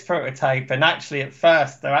built this prototype, and actually at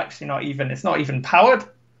first they're actually it's not even powered.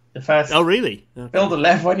 The first... Oh, really? Okay. Build a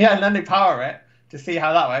Lev 1, and then they power it to see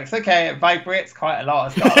how that works. Okay, it vibrates quite a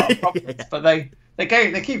lot. It's got a lot of problems, but they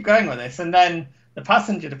keep going with this. And then the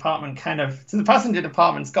passenger department the passenger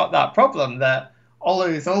department's got that problem that all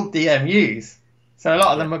those old DMUs, so a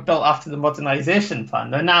lot of them were built after the modernisation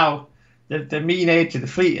plan. They're now, the mean age of the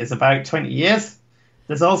fleet is about 20 years.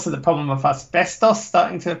 There's also the problem of asbestos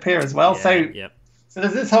starting to appear as well. So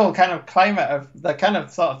there's this whole kind of climate of the kind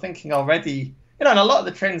of sort of thinking already, and a lot of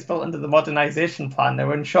the trains built under the modernisation plan, they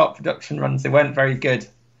were in short production runs, they weren't very good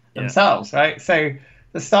themselves, right? So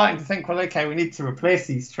they're starting to think, well, okay, we need to replace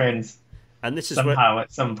these trains. And this is somehow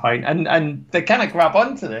at some point, and they kind of grab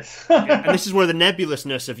onto this. And this is where the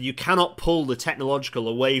nebulousness of you cannot pull the technological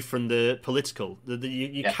away from the political.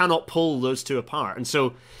 You cannot pull those two apart. And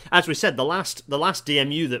so, as we said, the last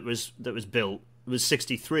DMU that was built was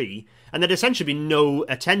 63, and there'd essentially been no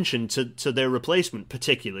attention to their replacement,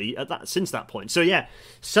 particularly since that point. So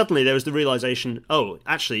suddenly there was the realization, oh,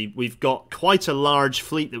 actually we've got quite a large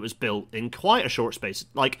fleet that was built in quite a short space.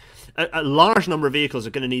 Like a large number of vehicles are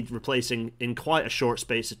going to need replacing in quite a short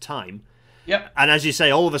space of time. Yep. And as you say,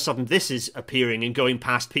 all of a sudden this is appearing and going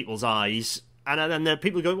past people's eyes, and then there are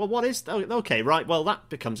people going, well, what is? Okay, right. Well, that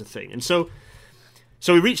becomes a thing, and so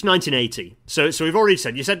we reached 1980. So we've already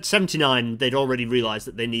said, you said 79, they'd already realised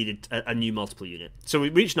that they needed a new multiple unit. So we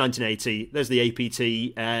reached 1980. There's the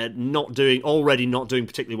APT not doing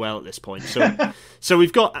particularly well at this point. So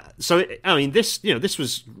we've got this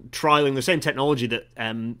was trialling the same technology that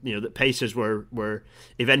that Pacers were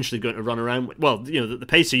eventually going to run around with. Well, the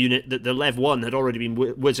Pacer unit, the Lev 1 had already been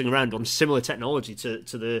whizzing around on similar technology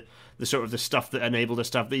to the sort of the stuff that enabled us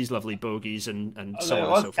to have these lovely bogies and so on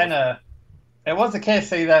and so forth. It was the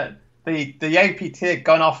case that the APT had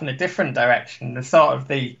gone off in a different direction.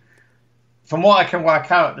 From what I can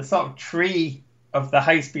work out, the sort of tree of the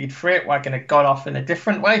high-speed freight wagon had gone off in a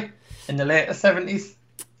different way in the later 70s.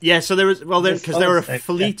 Yeah, so there were a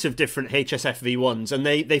fleet of different HSF V1s, and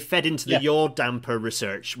they fed into the yaw damper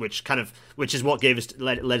research, which is what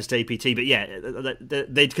led us to APT. But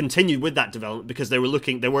they'd continued with that development because they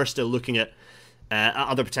were still looking at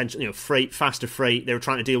other potential, freight, faster freight. They were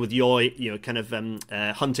trying to deal with yaw,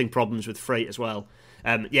 hunting problems with freight as well.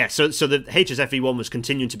 So the HSFV1 was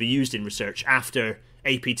continuing to be used in research after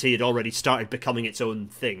APT had already started becoming its own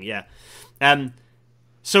thing.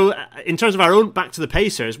 So in terms of our own, back to the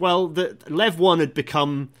Pacers, well, the Lev 1 had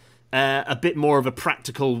become a bit more of a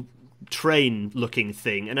practical train-looking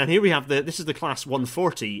thing, and then here we have this is the Class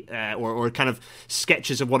 140, or kind of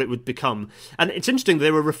sketches of what it would become. And it's interesting,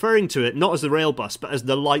 they were referring to it not as the rail bus, but as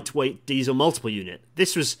the lightweight diesel multiple unit.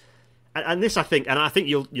 This was, and this I think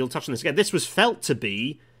you'll touch on this again, this was felt to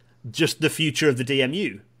be just the future of the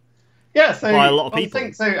DMU. Yeah, so by a lot of people.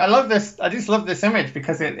 I love this. I just love this image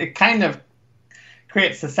because it kind of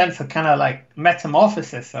creates a sense of kind of like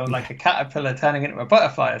metamorphosis, so like a caterpillar turning into a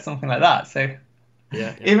butterfly or something like that. So.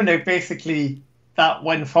 Yeah. Even though basically that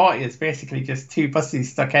 140 is basically just two buses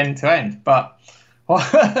stuck end to end, but what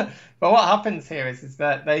happens here is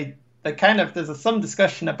that they kind of, there's some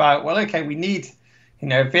discussion about, well, okay, we need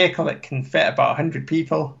a vehicle that can fit about 100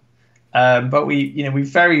 people, but we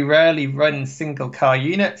very rarely run single car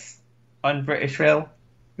units on British Rail,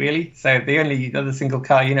 really. So the only other single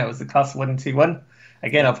car unit was the Class 121,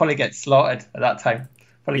 Again, I'll probably get slaughtered at that time.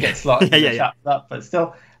 Probably get slaughtered in the chat for that, but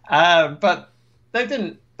still. But they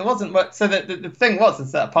didn't. There wasn't much. So the thing was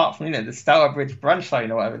is that apart from the Stourbridge branch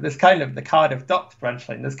line or whatever, there's kind of the Cardiff Docks branch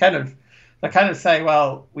line. They kind of say,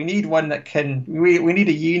 well, we need one that can. We need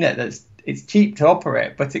a unit it's cheap to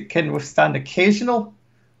operate, but it can withstand occasional.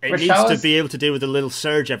 It needs to be able to deal with a little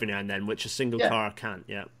surge every now and then, which a single car can't.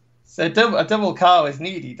 Yeah. So a double car was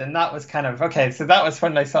needed, and that was kind of okay. So that was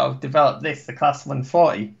when they sort of developed the Class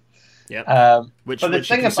 140. Yeah. Which you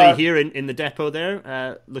can see here in the depot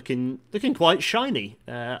there, looking quite shiny.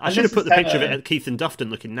 I should have put the picture of it at Keith and Dufton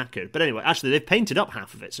looking knackered. But anyway, actually they've painted up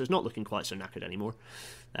half of it, so it's not looking quite so knackered anymore.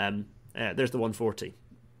 There's the 140.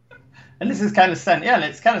 And this is kind of sent,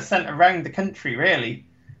 it's kind of sent around the country, really.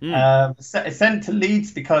 It's sent to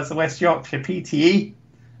Leeds because the West Yorkshire PTE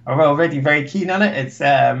are already very keen on it. It's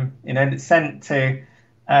it's sent to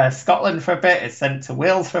Scotland for a bit. It's sent to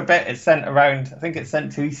Wales for a bit. It's sent around. I think it's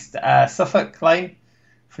sent to East Suffolk line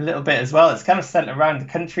for a little bit as well. It's kind of sent around the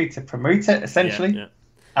country to promote it, essentially.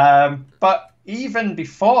 But even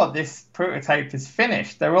before this prototype is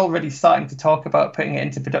finished, they're already starting to talk about putting it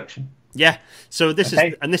into production. Yeah, so this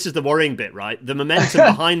is the worrying bit, right? The momentum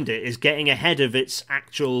behind it is getting ahead of its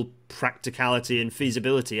actual practicality and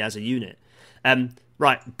feasibility as a unit.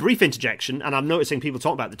 Right, brief interjection, and I'm noticing people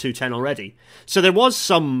talk about the 210 already. So there was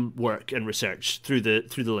some work and research through the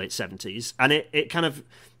late 70s, and it kind of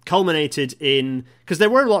culminated in, because there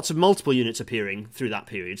were lots of multiple units appearing through that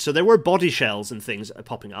period. So there were body shells and things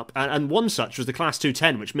popping up, and one such was the Class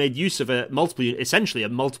 210, which made use of essentially a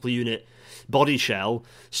multiple unit body shell,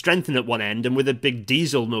 strengthened at one end and with a big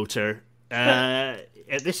diesel motor at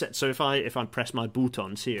this end. So if I press my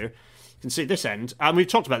boutons here, you can see this end, and we've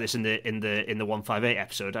talked about this in the 158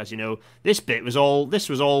 episode. As you know, this was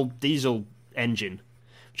all diesel engine,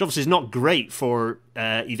 which obviously is not great for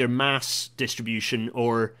either mass distribution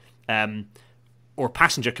or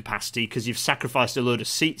passenger capacity, because you've sacrificed a load of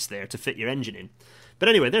seats there to fit your engine in. But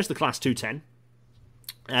anyway, there's the Class 210,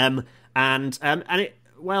 and it,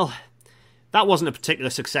 well, that wasn't a particular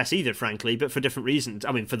success either, frankly, but for different reasons.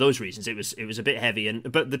 I mean, for those reasons, it was a bit heavy.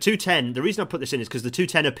 But the 210, the reason I put this in is because the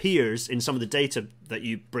 210 appears in some of the data that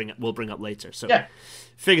we'll bring up later. So,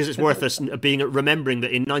 figures it's worth us remembering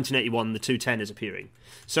that in 1981 the 210 is appearing.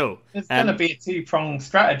 So it's going to be a two-pronged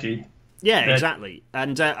strategy. Yeah, exactly.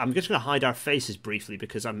 And I'm just going to hide our faces briefly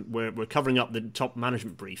because we're covering up the top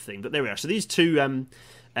management brief thing. But there we are. So these two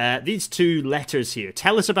letters here.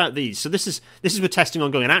 Tell us about these. So this is with testing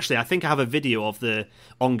ongoing. And actually, I think I have a video of the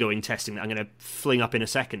ongoing testing that I'm going to fling up in a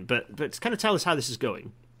second. But kind of tell us how this is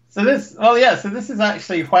going. So this is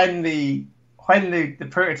actually when the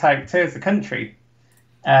prototype tours the country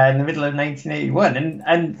in the middle of 1981,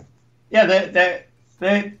 and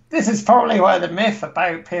this is probably where the myth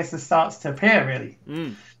about Pacer starts to appear, really,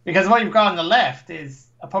 because what you've got on the left is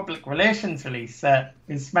a public relations release that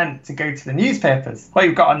is meant to go to the newspapers. What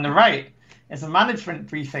you've got on the right is a management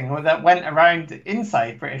briefing that went around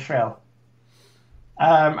inside British Rail.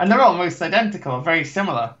 And they're almost identical, very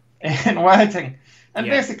similar in wording. And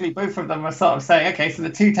basically both of them are sort of saying, okay, so the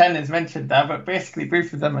 210 is mentioned there, but basically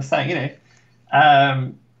both of them are saying,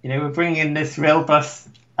 we're bringing in this rail bus.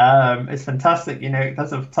 It's fantastic, it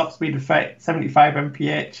has a top speed of 75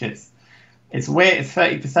 mph. Its weight is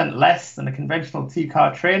 30% less than a conventional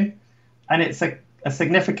two-car train, and it's a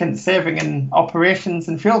significant saving in operations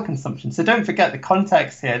and fuel consumption. So don't forget the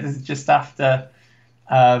context here. This is just after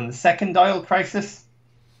the second oil crisis,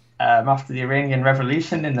 after the Iranian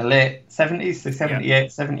Revolution in the late 70s, so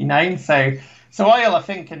 78, 79. So oil, I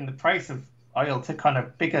think, and the price of oil took on a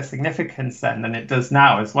bigger significance then than it does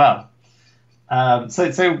now as well.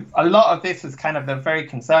 So a lot of this was kind of they're very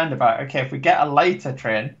concerned about, okay, if we get a lighter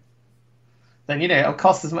train, then, it'll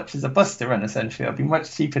cost as much as a bus to run, essentially. It'll be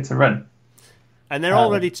much cheaper to run. And they're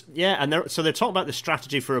already, they're talking about the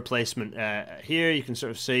strategy for replacement. Here you can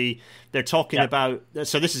sort of see they're talking about,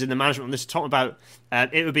 so this is in the management, this is talking about,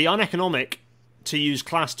 it would be uneconomic to use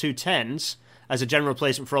Class 210s as a general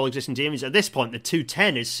replacement for all existing DMUs. At this point, the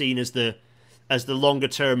 210 is seen as the longer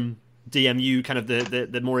term DMU, kind of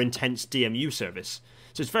the more intense DMU service.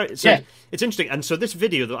 So it's it's interesting. And so this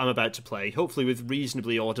video that I'm about to play, hopefully with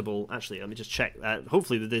reasonably audible, actually, let me just check that.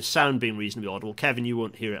 Hopefully with the sound being reasonably audible. Kevin, you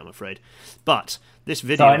won't hear it, I'm afraid. But this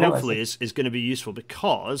video hopefully is going to be useful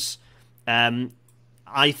because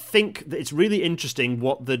I think that it's really interesting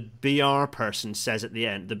what the BR person says at the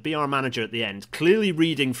end, the BR manager at the end, clearly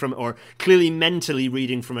mentally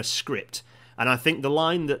reading from a script. And I think the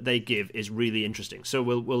line that they give is really interesting. So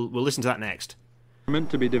we'll listen to that next.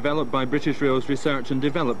 To be developed by British Rail's Research and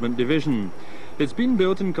Development Division. It's been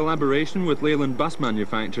built in collaboration with Leyland bus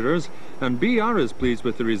manufacturers, and BR is pleased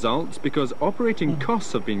with the results because operating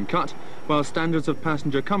costs have been cut while standards of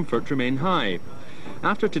passenger comfort remain high.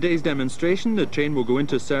 After today's demonstration, the train will go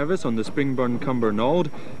into service on the Springburn-Cumbernauld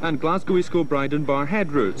and Glasgow-East-Kilbride-Bar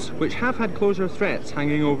Head routes, which have had closure threats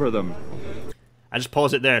hanging over them. I just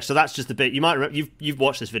pause it there. So that's just the bit you might remember. You've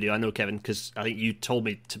watched this video, I know, Kevin, because I think you told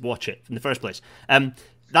me to watch it in the first place.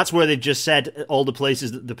 That's where they've just said all the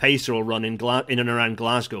places that the Pacer will run in and around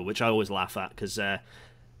Glasgow, which I always laugh at because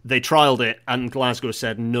they trialled it and Glasgow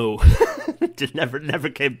said no. It never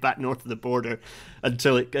came back north of the border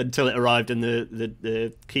until it arrived in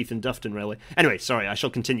the Keith and Dufton Railway. Anyway, sorry, I shall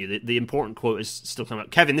continue. The important quote is still coming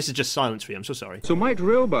up. Kevin, this is just silence for you. I'm so sorry. So might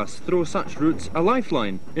Railbus throw such routes a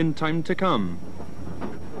lifeline in time to come?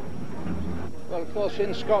 Well, of course,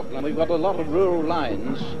 in Scotland we've got a lot of rural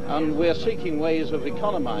lines and we're seeking ways of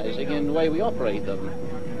economising in the way we operate them.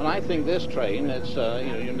 And I think this train, it's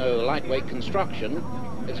lightweight construction.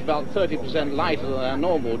 It's about 30% lighter than our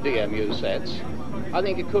normal DMU sets. I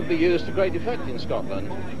think it could be used to great effect in Scotland.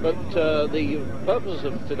 But the purpose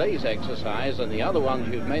of today's exercise and the other ones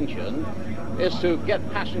you've mentioned is to get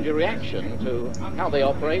passenger reaction to how they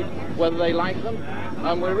operate, whether they like them.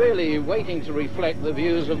 And we're really waiting to reflect the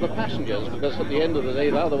views of the passengers, because at the end of the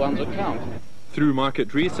day, they're the ones that count. Through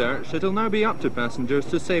market research, it'll now be up to passengers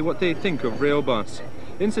to say what they think of Railbus.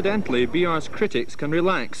 Incidentally, BR's critics can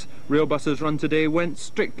relax. Railbus's run today went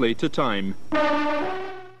strictly to time.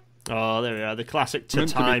 Oh, there we are. The classic to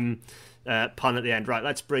time pun at the end. Right,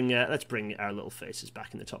 let's bring our little faces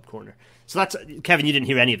back in the top corner. So that's Kevin. You didn't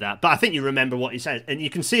hear any of that, but I think you remember what he said, and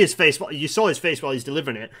you can see his face. You saw his face while he's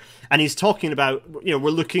delivering it, and he's talking about we're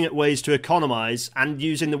looking at ways to economise and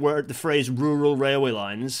using the phrase rural railway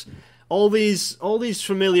lines. All these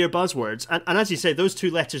familiar buzzwords, and as you say, those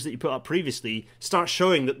two letters that you put up previously start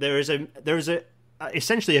showing that there is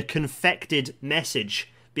essentially a confected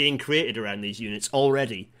message being created around these units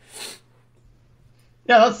already.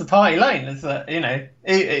 Yeah, that's the party line. Is that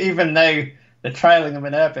even though they're trailing them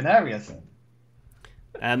in urban areas.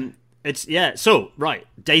 So right,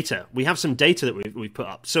 data. We have some data that we've put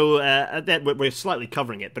up. So we're slightly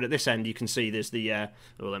covering it, but at this end you can see there's the.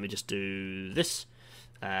 Let me just do this.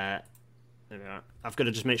 I've got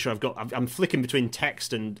to just make sure I'm flicking between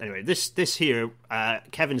text and anyway. This here,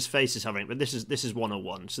 Kevin's face is hovering, but this is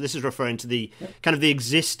 101. So this is referring to the kind of the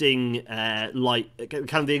existing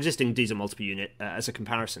existing diesel multiple unit as a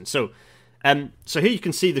comparison. So here you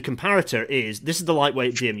can see the comparator this is the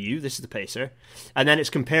lightweight DMU, this is the Pacer, and then it's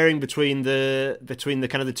comparing between the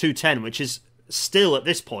kind of the 210, which is still at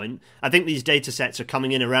this point. I think these data sets are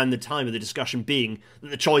coming in around the time of the discussion being that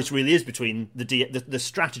the choice really is between the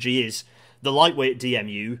strategy is the lightweight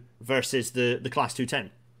DMU versus the Class 210.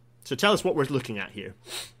 So tell us what we're looking at here.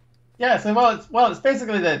 Yeah, so it's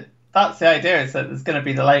basically that's the idea, is that there's going to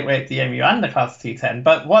be the lightweight DMU and the Class 210.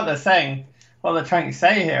 But what they're trying to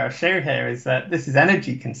say here or show here is that this is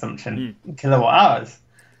energy consumption in kilowatt hours.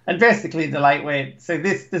 And basically the lightweight, so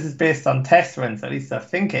this is based on test runs, at least I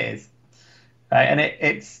think it is. Right? And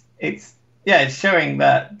it's showing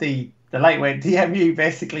that the lightweight DMU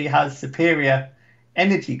basically has superior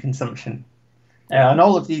energy consumption on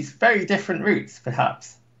all of these very different routes,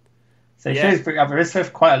 perhaps. So Shrewsbury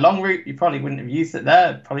Aberystwyth, quite a long route. You probably wouldn't have used it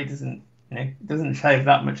there. It probably doesn't shave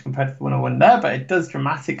that much compared to the 101 there, but it does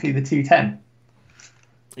dramatically the 210.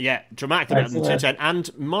 Yeah, dramatically better than the 210, and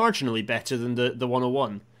marginally better than the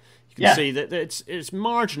 101. You can see that it's a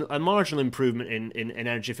marginal improvement in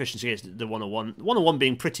energy efficiency against the 101. The 101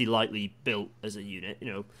 being pretty lightly built as a unit,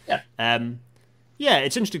 it's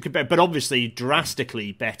interesting to compare, but obviously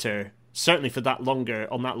drastically better. Certainly for that longer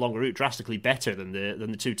route, drastically better than the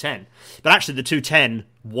 210. But actually, the 210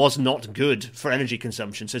 was not good for energy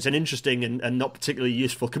consumption, so it's an interesting and not particularly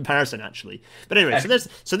useful comparison, actually. But anyway, so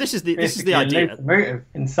this is the idea. Locomotive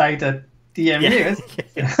inside a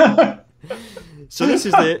DMU. So this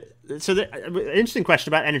is the interesting question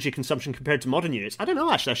about energy consumption compared to modern units. I don't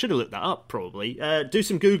know, actually. I should have looked that up, probably. Do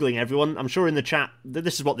some Googling, everyone. I'm sure in the chat,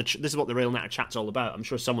 this is what the RailNatter chat's all about. I'm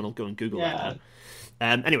sure someone will go and Google that.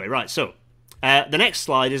 Anyway, right, so the next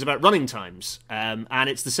slide is about running times, and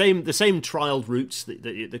it's the same trialled routes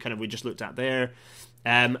that kind of we just looked at there,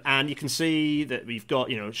 and you can see that we've got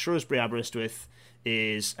Shrewsbury Aberystwyth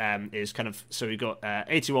is kind of, so we've got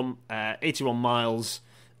 81 miles,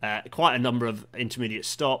 quite a number of intermediate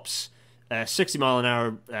stops, 60 mile an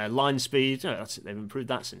hour line speed. They've improved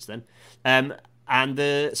that since then, and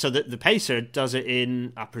the Pacer does it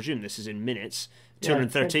in, I presume this is in minutes,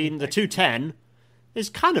 213. The 210 is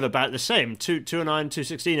kind of about the same, 209,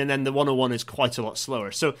 216, and then the 101 is quite a lot slower.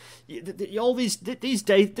 So all this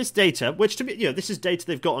data, which to me, this is data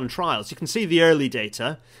they've got on trials. You can see the early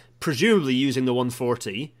data, presumably using the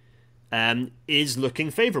 140, is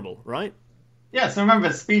looking favourable, right? Yeah. So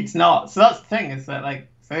remember, speed's not. So that's the thing, is that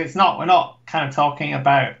so it's not. We're not kind of talking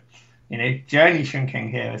about journey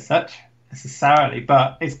shrinking here as such necessarily,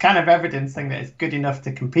 but it's kind of evidencing that it's good enough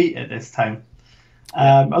to compete at this time.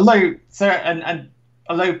 Although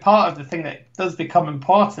part of the thing that does become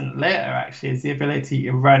important later actually is the ability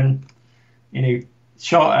to run,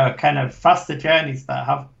 shorter, kind of faster journeys that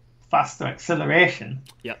have faster acceleration.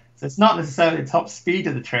 Yeah. So it's not necessarily the top speed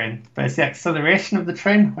of the train, but it's the acceleration of the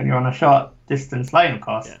train when you're on a short distance line, of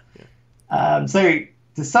course. Yeah. So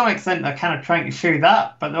to some extent, they're kind of trying to show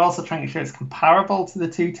that, but they're also trying to show it's comparable to the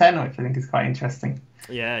 210, which I think is quite interesting.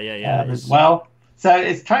 Yeah. As well. So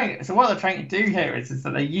what they're trying to do here is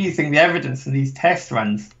that they're using the evidence from these test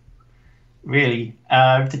runs, really,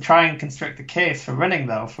 to try and construct a case for building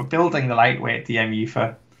the lightweight DMU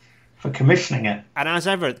for commissioning it. And as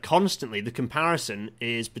ever, constantly the comparison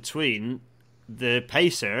is between the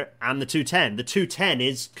Pacer and the 210. The 210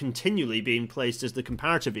 is continually being placed as the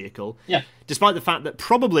comparator vehicle, despite the fact that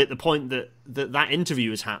probably at the point that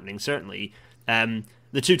interview is happening, certainly, the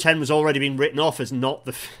 210 was already being written off as not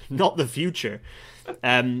the future.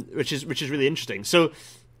 Which is really interesting. So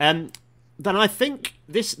then I think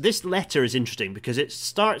this letter is interesting because it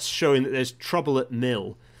starts showing that there's trouble at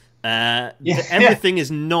mill. Everything is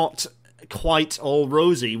not quite all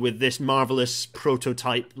rosy with this marvelous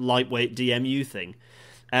prototype lightweight DMU thing.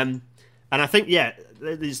 And I think,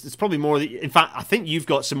 there's probably more. In fact, I think you've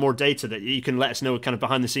got some more data that you can let us know kind of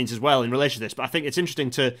behind the scenes as well in relation to this. But I think it's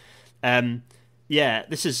interesting to,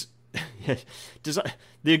 this is...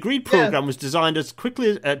 The agreed program was designed as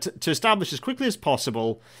quickly to establish as quickly as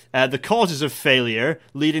possible the causes of failure,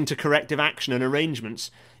 leading to corrective action and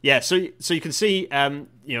arrangements. So you can see,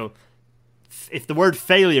 if the word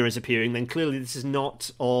failure is appearing, then clearly this is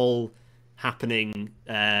not all happening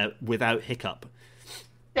without hiccup.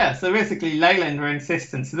 Yeah, so basically Leyland are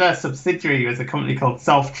insistent. So their subsidiary was a company called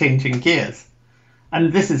Self-Changing Gears,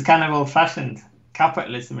 and this is kind of old-fashioned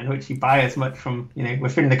capitalism in which you buy as much from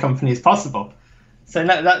within the company as possible. So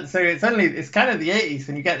it's kind of the 80s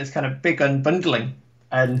when you get this kind of big unbundling,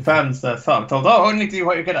 and firms are sort of told, only do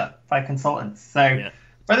what you're good at by consultants. So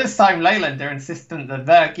by this time, Leyland are insistent that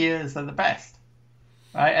their gears are the best,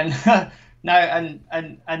 right? And now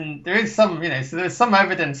and there is some so there's some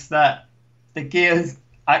evidence that the gears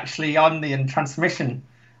actually on the transmission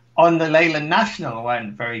on the Leyland National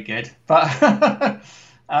weren't very good, but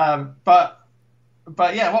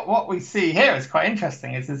what we see here is quite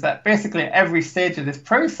interesting. Is that basically at every stage of this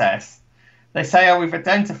process, they say, we've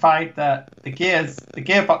identified that the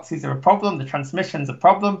gearboxes are a problem, the transmission's a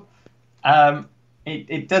problem.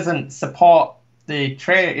 It doesn't support the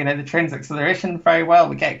train's acceleration very well.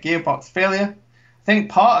 We get gearbox failure. I think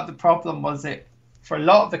part of the problem was for a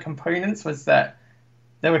lot of the components was that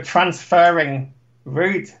they were transferring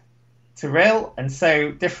road to rail, and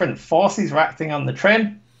so different forces were acting on the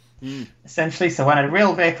train. Essentially, so when a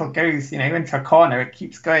real vehicle goes, into a corner, it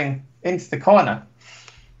keeps going into the corner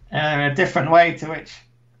in a different way to which.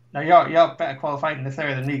 Now you're better qualified in this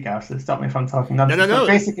area than me, Gareth, so stop me if I'm talking nonsense. No.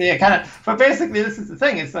 But basically, this is the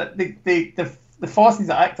thing: is that the forces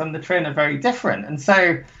that act on the train are very different, and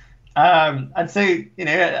so a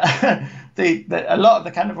lot of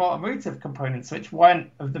the kind of automotive components which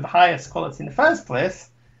weren't of the highest quality in the first place,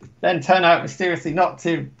 then turn out mysteriously not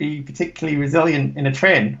to be particularly resilient in a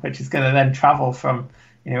train, which is going to then travel from,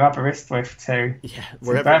 Aberystwyth to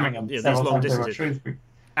Birmingham. Yeah, these long distances.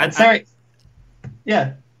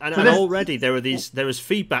 And already there was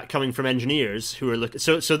feedback coming from engineers who are looking.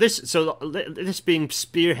 So this being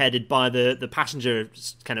spearheaded by the passenger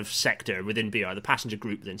kind of sector within BR, the passenger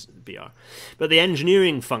group within BR, but the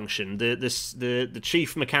engineering function, the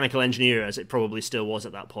chief mechanical engineer, as it probably still was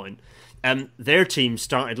at that point, their team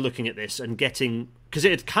started looking at this and getting, because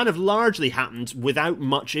it had kind of largely happened without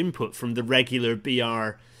much input from the regular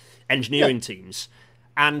BR engineering teams,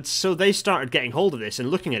 and so they started getting hold of this and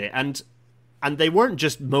looking at it and they weren't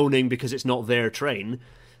just moaning because it's not their train.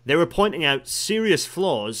 They were pointing out serious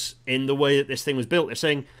flaws in the way that this thing was built. They're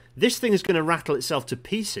saying, this thing is going to rattle itself to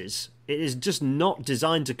pieces. It is just not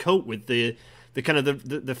designed to cope with the kind of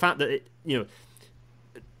the fact that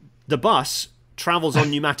the bus travels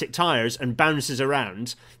on pneumatic tyres and bounces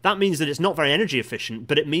around. That means that it's not very energy efficient,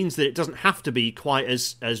 but it means that it doesn't have to be quite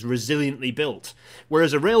as resiliently built.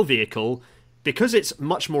 Whereas a rail vehicle, because it's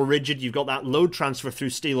much more rigid, you've got that load transfer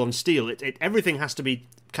through steel on steel, everything has to be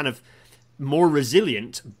kind of more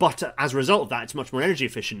resilient, but as a result of that, it's much more energy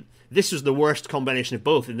efficient. This was the worst combination of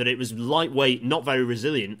both, in that it was lightweight, not very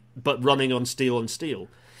resilient, but running on steel on steel.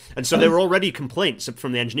 And so there were already complaints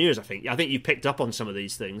from the engineers, I think. I think you picked up on some of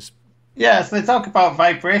these things. Yeah, so they talk about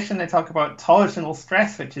vibration, they talk about torsional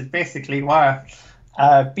stress, which is basically where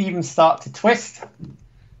beams start to twist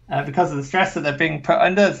because of the stress that they're being put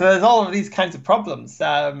under. So there's all of these kinds of problems.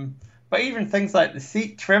 But even things like the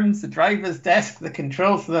seat trims, the driver's desk, the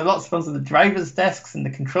controls, so there are lots of ones on the driver's desks and the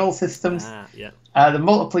control systems. The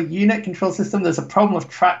multiple unit control system, there's a problem with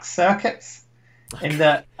track circuits in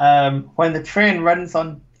that when the train runs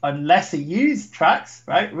on lesser used tracks,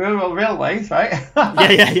 right, rural railways, right?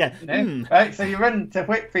 Right, so you run to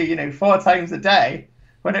Whitby, 4 times a day.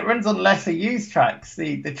 When it runs on lesser used tracks,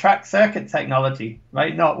 the track circuit technology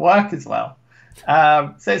might not work as well.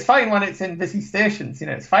 So it's fine when it's in busy stations,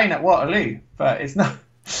 it's fine at Waterloo, but it's not.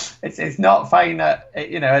 It's not fine at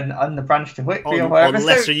on the branch to Whitby or wherever. On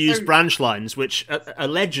lesser used branch lines, which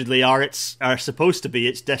allegedly are supposed to be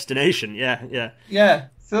its destination. Yeah.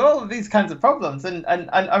 So all of these kinds of problems, and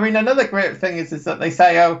I mean another great thing is that they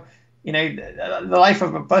say, the life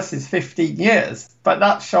of a bus is 15 years, but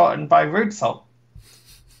that's shortened by road salt.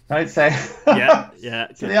 Right, so yeah.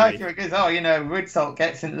 So the argument goes, road salt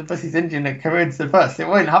gets into the bus's engine and corrodes the bus. It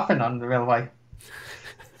won't happen on the railway,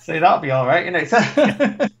 so that'll be all right,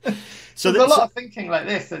 So there's a lot of thinking like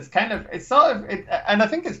this. And I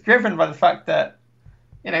think it's driven by the fact that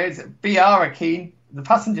it's BR are keen, the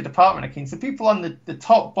passenger department are keen, so people on the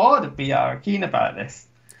top board of BR are keen about this.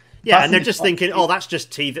 Yeah, and they're just thinking, that's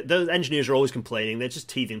just teething. The engineers are always complaining. They're just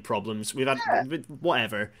teething problems. We've had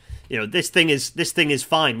whatever. This thing is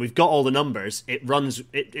fine. We've got all the numbers. It runs.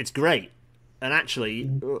 It's great. And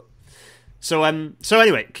actually, so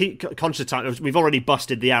anyway, keep conscious of time. We've already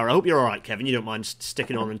busted the hour. I hope you're all right, Kevin. You don't mind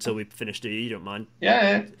sticking on until we finish, do you? You don't mind?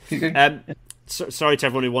 Yeah. Sorry to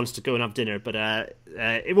everyone who wants to go and have dinner, but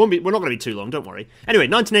it won't be. We're not going to be too long. Don't worry. Anyway,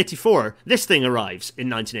 1984. This thing arrives in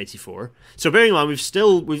 1984. So bearing in mind,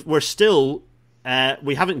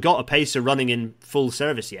 we haven't got a Pacer running in full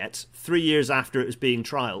service yet. 3 years after it was being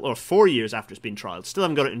trialled, or 4 years after it's been trialled, still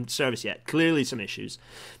haven't got it in service yet. Clearly some issues.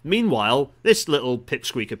 Meanwhile, this little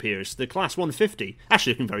pipsqueak appears. The Class 150,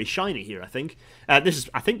 actually looking very shiny here. I think this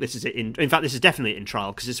is it. In fact, this is definitely in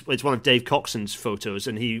trial because it's one of Dave Coxon's photos,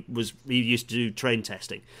 and he used to do train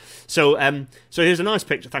testing. So here's a nice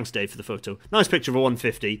picture. Thanks, Dave, for the photo. Nice picture of a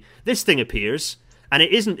 150. This thing appears. And it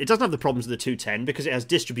doesn't have the problems of the 210 because it has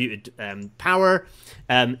distributed power.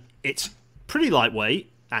 It's pretty lightweight,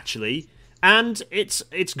 actually, and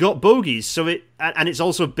it's got bogies. And it's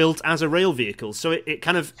also built as a rail vehicle. So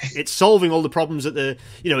it's solving all the problems that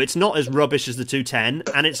it's not as rubbish as the 210,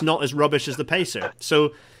 and it's not as rubbish as the Pacer.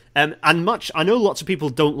 So I know lots of people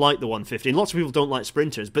don't like the 150, and lots of people don't like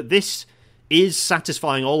sprinters, but this is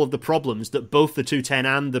satisfying all of the problems that both the 210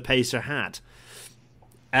 and the Pacer had.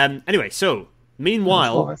 Anyway,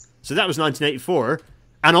 meanwhile, so that was 1984,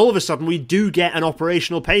 and all of a sudden we do get an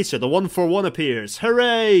operational Pacer. The 141 appears.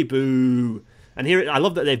 Hooray! Boo! And here, I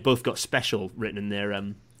love that they've both got special written in there. I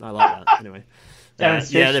like that. Anyway,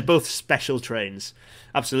 they're both special trains.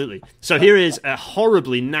 Absolutely. So here is a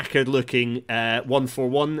horribly knackered-looking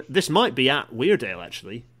 141. This might be at Weardale,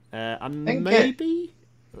 actually. Maybe?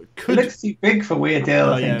 It looks too big for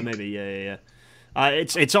Weardale, I think. Yeah, maybe. Yeah.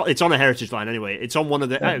 It's on a heritage line anyway. It's on one of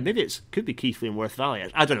the maybe it could be Keighley and Worth Valley.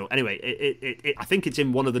 I don't know. Anyway, I think it's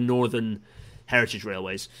in one of the northern heritage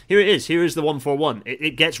railways. Here it is. Here is the 141.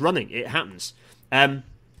 It gets running. It happens.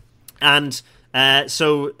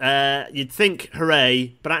 So you'd think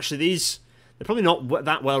hooray, but actually they're probably not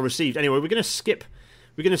that well received. Anyway, we're going to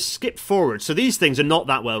skip forward. So these things are not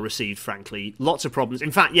that well received, frankly. Lots of problems.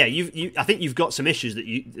 In fact, I think you've got some issues that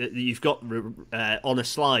you've got on a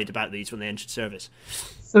slide about these when they entered service.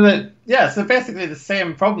 So basically the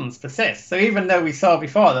same problems persist. So even though we saw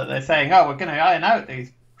before that they're saying, we're going to iron out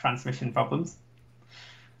these transmission problems,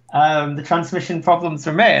 the transmission problems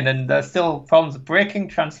remain, and there's still problems with braking,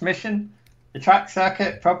 transmission, the track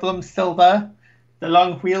circuit problem's still there. The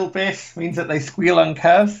long wheelbase means that they squeal on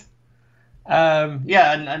curves.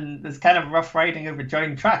 And there's kind of rough riding over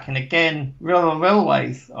joined track, and again, rural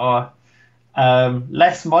railways or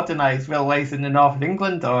less modernised railways in the north of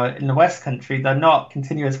England or in the West Country, they're not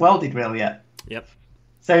continuous welded rail yet. Yep.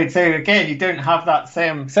 So again, you don't have that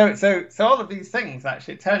same. So all of these things,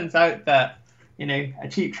 actually, it turns out that a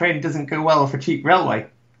cheap train doesn't go well for a cheap railway.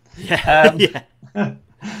 Yeah.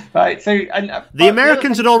 Right, so the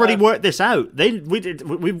Americans had already worked this out.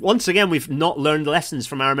 Once again, we've not learned lessons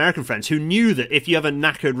from our American friends who knew that if you have a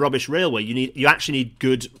knackered rubbish railway, you actually need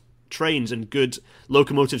good trains and good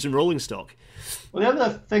locomotives and rolling stock. Well, the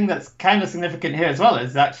other thing that's kind of significant here as well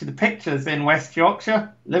is actually the pictures in West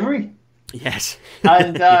Yorkshire livery. Yes.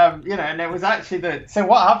 And, and it was actually so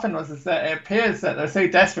what happened was that it appears that they're so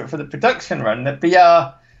desperate for the production run that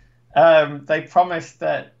BR, they promised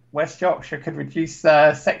that West Yorkshire could reduce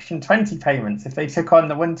their Section 20 payments if they took on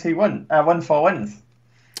the 141s.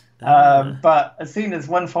 But as soon as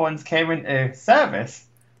 141s came into service,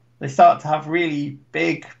 they started to have really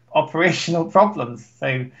big operational problems.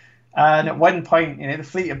 So, and at one point, the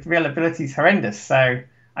fleet availability is horrendous. So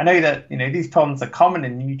I know that, these problems are common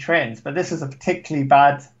in new trains, but this is a particularly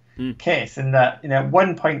bad case in that, at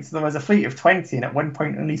one point there was a fleet of 20 and at one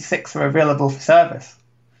point only 6 were available for service.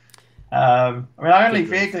 I only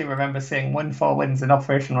vaguely remember seeing 141s in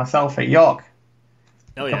operation myself at York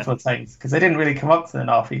a couple of times because they didn't really come up to the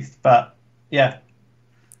northeast, but yeah.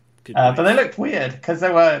 But they looked weird because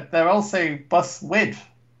they're also bus width.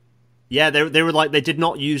 Yeah, they were like, they did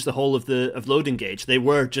not use the whole of loading gauge. They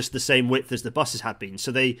were just the same width as the buses had been.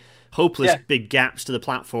 So they hopeless big gaps to the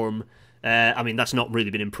platform. That's not really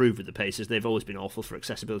been improved with the Pacers. They've always been awful for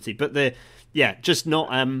accessibility, but just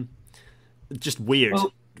not just weird.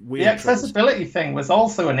 Well, weird. The accessibility thing was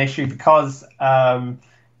also an issue because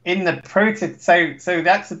in the prototype, so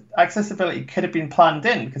the accessibility could have been planned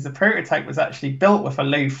in because the prototype was actually built with a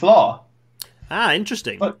low floor. Ah,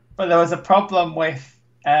 interesting. But there was a problem with.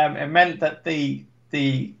 It meant that the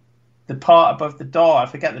part above the door, I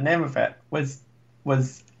forget the name of it, was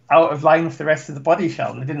out of line with the rest of the body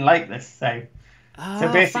shell, and they didn't like this. So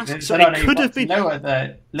basically, it could have been lower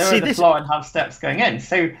the floor and have steps going in.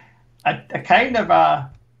 So a kind of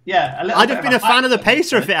I'd have been a fan of the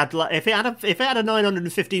Pacer if it had a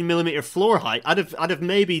 915mm floor height. I'd have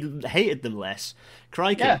maybe hated them less.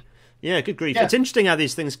 Crikey, yeah, good grief. Yeah. It's interesting how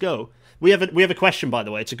these things go. We have a question, by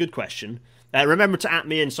the way. It's a good question. Remember to @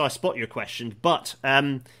 me in so I spot your question. But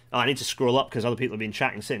I need to scroll up because other people have been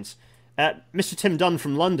chatting since. Mr. Tim Dunn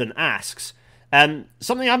from London asks,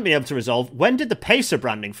 something I haven't been able to resolve. When did the Pacer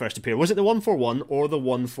branding first appear? Was it the 141 or the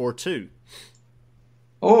 142?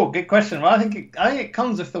 Oh, good question. Well, I think it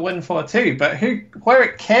comes with the 142, but where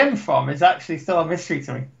it came from is actually still a mystery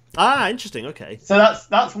to me. Ah, interesting. Okay. So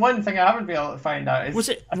that's one thing I haven't been able to find out.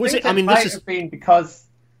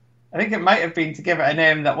 I think it might have been to give it a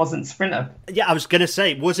name that wasn't Sprinter. Yeah, I was going to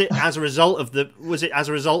say, was it as a result of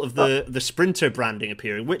the Sprinter branding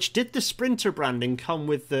appearing? Which did the Sprinter branding come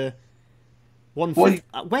with the 150?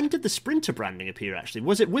 When did the Sprinter branding appear? Actually,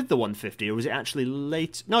 was it with the 150 or was it actually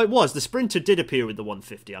late? No, it was. The Sprinter did appear with the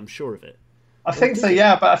 150. I'm sure of it. I think so.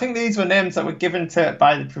 Yeah, but I think these were names that were given to it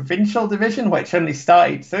by the provincial division, which only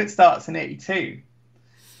started. So it starts in '82,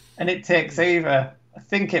 and it takes over. I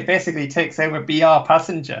think it basically takes over BR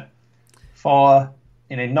Passenger for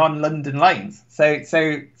non-London lines. So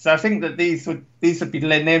I think that these would be the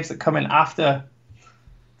names that come in after.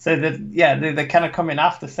 So they kind of come in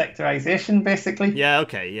after sectorization, basically. Yeah.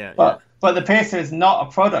 Okay. Yeah. But the Pacer is not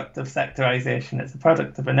a product of sectorization. It's a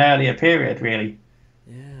product of an earlier period, really.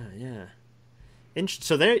 Yeah.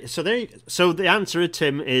 So the answer,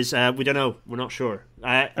 Tim, is we don't know. We're not sure.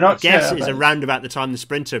 I guess it's around about the time the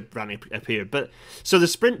Sprinter branding appeared. But so the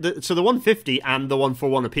 150 and the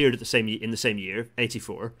 141 appeared in the same year,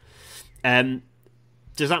 84.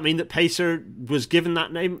 Does that mean that Pacer was given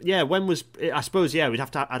that name? Yeah. When was? I suppose. Yeah. I'd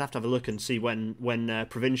have to have a look and see when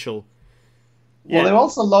provincial. Yeah. Well, they were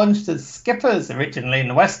also launched as Skippers originally in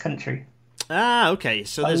the West Country. Ah, okay.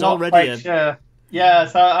 So there's already Sure. Yeah,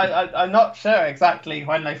 so I'm not sure exactly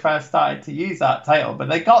when they first started to use that title, but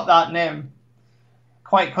they got that name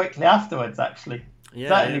quite quickly afterwards, actually. Yeah,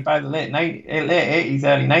 certainly by the late 80s,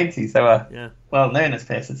 early 90s, they were well known as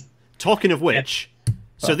Pacers. Talking of which,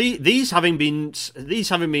 so these having been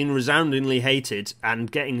resoundingly hated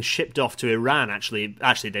and getting shipped off to Iran, actually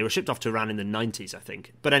they were shipped off to Iran in the 90s, I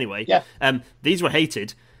think. But anyway, these were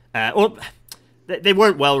hated, or they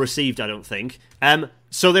weren't well received, I don't think.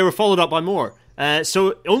 So they were followed up by more.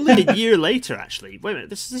 So only a year later, actually. Wait a minute,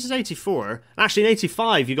 this is 84. Actually, in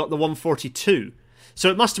 85, you got the 142. So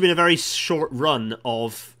it must have been a very short run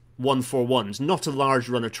of 141s, not a large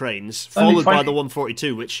run of trains, followed by the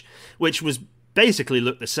 142, which was basically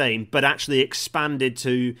looked the same, but actually expanded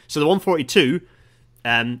to. So the 142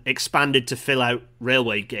 expanded to fill out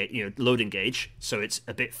railway loading gauge, so it's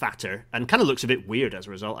a bit fatter and kind of looks a bit weird as a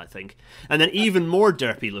result, I think. And then even more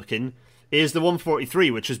derpy looking is the 143,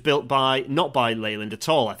 which was built not by Leyland at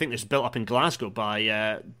all. I think this was built up in Glasgow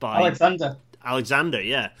by Alexander,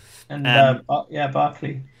 yeah. And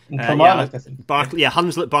Barclay. And Kilmarnock, I think.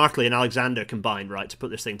 Hunslet, Barclay and Alexander combined, right, to put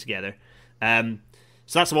this thing together.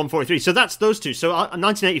 So that's the 143. So that's those two. So in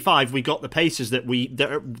 1985, we got the Pacers that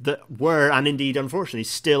were, and indeed, unfortunately,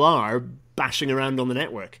 still are, bashing around on the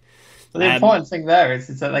network. Well, the important thing there is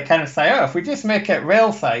that they kind of say, if we just make it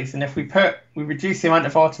rail size, and if we reduce the amount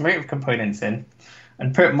of automotive components in,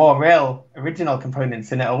 and put more rail original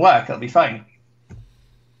components in, it'll work. It'll be fine.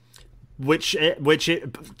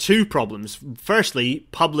 Two problems. Firstly,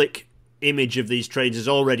 public image of these trains has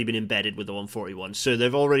already been embedded with the 141, so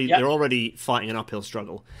they're already fighting an uphill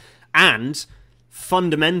struggle, and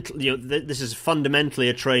fundamentally, this is fundamentally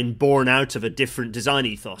a train born out of a different design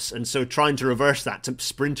ethos, and so trying to reverse that to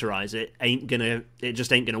sprinterize it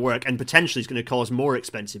just ain't gonna work, and potentially is going to cause more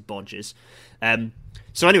expensive bodges.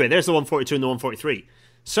 So anyway, there's the 142 and the 143.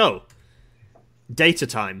 So data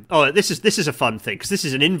time. Oh, this is a fun thing because this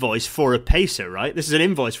is an invoice for a Pacer, right? This is an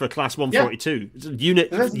invoice for a Class 142.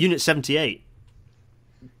 Yeah. Unit 78.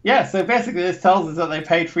 Yeah, so basically this tells us that they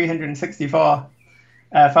paid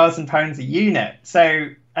 £364,000 a unit. So,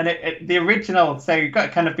 and the original, so you've got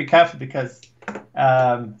to kind of be careful because,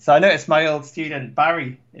 so I noticed my old student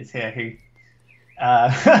Barry is here who...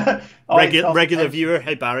 regular viewer.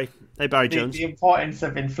 Hey Barry Jones. The importance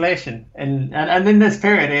of inflation. And in this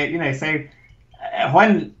period, so...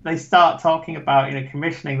 when they start talking about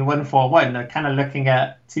commissioning the 141, they're kind of looking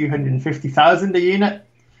at 250,000 a unit.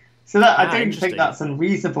 So that I don't think that's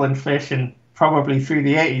unreasonable inflation probably through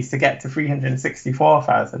the 80s to get to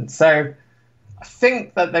 364,000. So I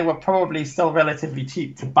think that they were probably still relatively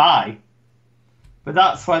cheap to buy, but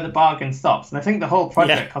that's where the bargain stops. And I think the whole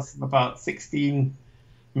project cost them about 16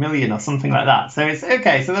 million or something like that. So it's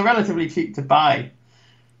okay. So they're relatively cheap to buy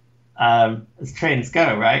as trains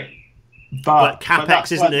go, right? But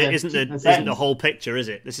capex isn't the whole picture, is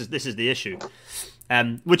it? This is the issue,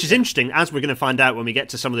 which is interesting, as we're going to find out when we get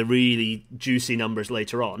to some of the really juicy numbers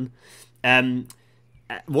later on.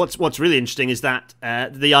 What's really interesting is that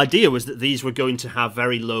the idea was that these were going to have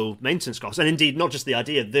very low maintenance costs, and indeed not just the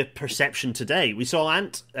idea, the perception today. We saw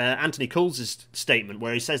Anthony Coles' statement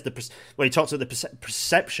where he says where he talks about the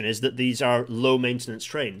perception is that these are low maintenance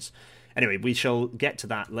trains. Anyway, we shall get to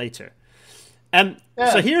that later.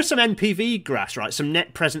 So here's some NPV graphs, right? Some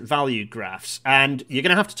net present value graphs, and you're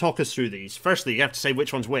going to have to talk us through these. Firstly, you have to say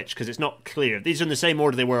which one's which because it's not clear. These are in the same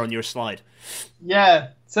order they were on your slide.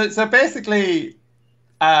 Yeah. So basically,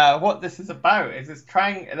 what this is about is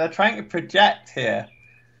they're trying to project here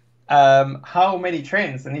how many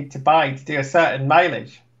trains they need to buy to do a certain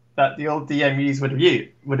mileage that the old DMUs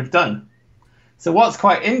would have done. So what's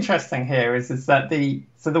quite interesting here is that the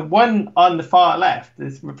one on the far left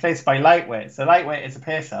is replaced by Lightweight. So Lightweight is a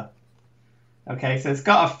Pacer. Okay, so it's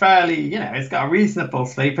got a fairly, it's got a reasonable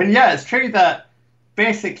sleep. And yeah, it's true that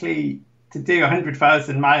basically to do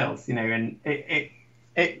 100,000 miles, and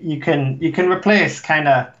you can replace kind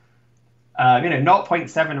of,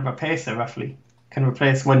 0.7 of a Pacer roughly can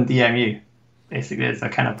replace one DMU. Basically, is the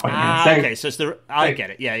kind of point. Okay, so it's I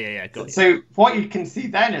get it. Yeah. So what you can see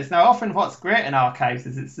then is now often what's great in archives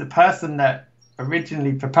is it's the person that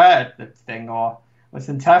originally prepared the thing or was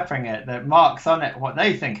interpreting it that marks on it what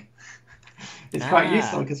they think. It's quite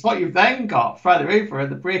useful because what you've then got further over are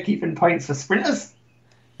the break-even points for sprinters.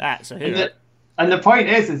 And the point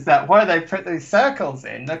is that where they put those circles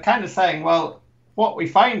in, they're kind of saying, well, what we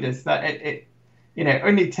find is that it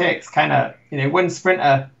only takes kind of one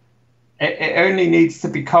sprinter. It only needs to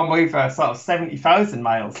become over sort of 70,000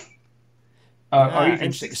 miles, or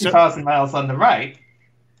even 60,000 miles on the right,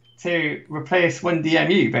 to replace one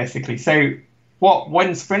DMU, basically. So what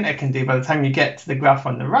one sprinter can do by the time you get to the graph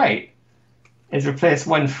on the right is replace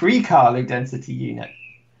one 3-car low density unit.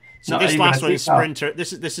 So this last one is Sprinter.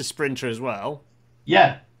 This is Sprinter as well.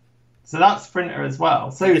 Yeah. So that's Sprinter as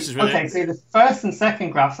well. So so the first and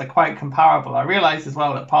second graphs are quite comparable. I realise as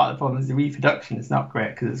well that part of the problem is the reproduction is not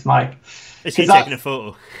great because it's my... Is he taking a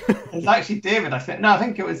photo? It's actually David, I think. No, I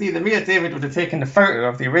think it was either me or David would have taken the photo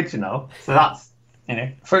of the original. So that's,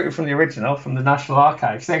 a photo from the original from the National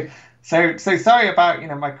Archives. So sorry about,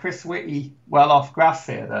 my Chris Whitty well-off graphs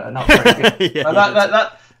here that are not very good.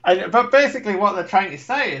 But basically what they're trying to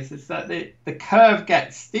say is that the curve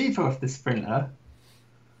gets steeper with the Sprinter,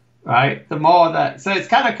 right? The more that... So it's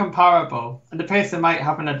kind of comparable. And the Pacer might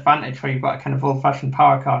have an advantage where you've got a kind of old-fashioned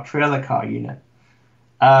power car, trailer car unit.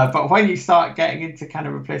 But when you start getting into kind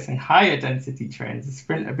of replacing higher density trains, the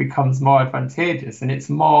Sprinter becomes more advantageous, and it's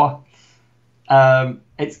more... the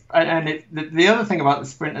other thing about the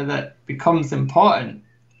Sprinter that becomes important,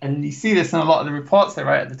 and you see this in a lot of the reports they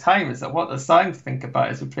write at the time, is that what they're starting to think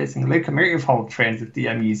about is replacing locomotive hauled trains with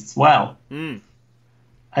DMUs as well. Mm.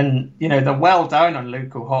 And, they're well down on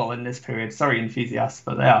local haul in this period. Sorry, enthusiasts,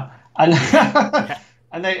 but they are. And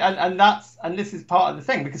And this is part of the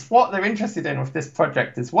thing, because what they're interested in with this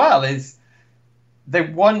project as well is they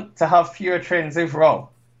want to have fewer trains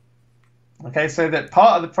overall. Okay, so that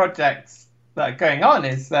part of the projects that are going on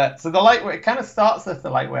is that, so the lightweight, it kind of starts with the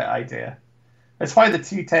lightweight idea. That's why the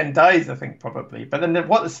 210 dies, I think, probably. But then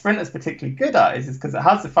what the Sprinter's particularly good at is because it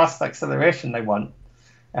has the fast acceleration they want,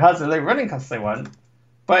 it has the low running costs they want,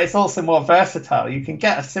 but it's also more versatile. You can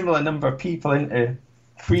get a similar number of people into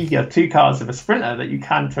 3 or 2 cars of a Sprinter that you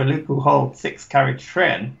can to a local haul 6-carriage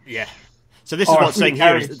train. Yeah. So this is what's saying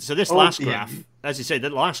here. So this last graph, as you say, the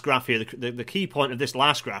last graph here, the key point of this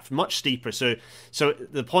last graph, much steeper. So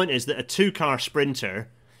the point is that a 2-car Sprinter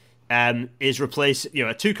is replaced.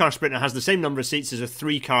 A 2-car Sprinter has the same number of seats as a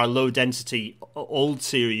 3-car low-density old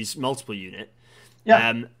series multiple unit.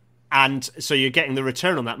 Yeah. And so you're getting the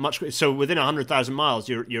return on that much. So within 100,000 miles,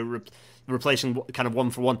 you're replacing kind of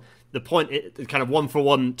 1-for-1. The point, kind of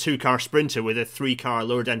 1-for-1 2-car Sprinter with a 3-car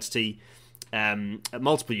lower density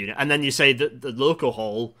multiple unit, and then you say that the local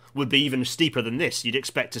haul would be even steeper than this. You'd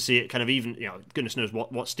expect to see it kind of even, goodness knows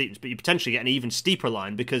what steepness, but you potentially get an even steeper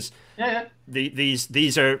line because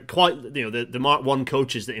these are quite, the Mark 1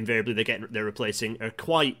 coaches that invariably they're replacing are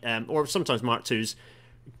quite, or sometimes Mark 2s,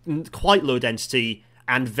 quite low density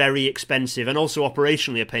and very expensive, and also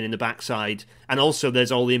operationally a pain in the backside. And also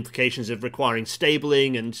there's all the implications of requiring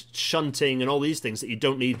stabling and shunting and all these things that you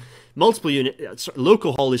don't need. Multiple unit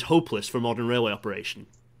local haul is hopeless for modern railway operation.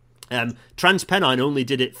 TransPennine only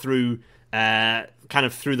did it through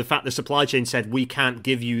through the fact the supply chain said we can't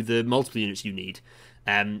give you the multiple units you need.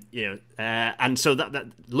 And so that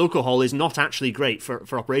local haul is not actually great for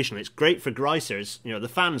operational. It's great for greisers. The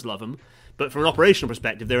fans love them, but from an operational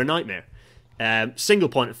perspective, they're a nightmare. Single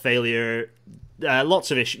point of failure,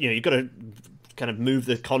 lots of issues. You've got to kind of move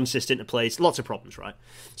the consist into place. Lots of problems, right?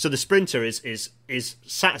 So the Sprinter is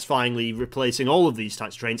satisfyingly replacing all of these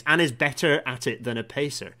types of trains and is better at it than a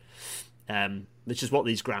Pacer, which is what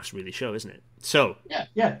these graphs really show, isn't it? So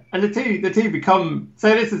yeah, and the two become. So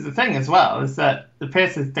this is the thing as well, is that the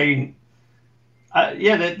Pacers don't.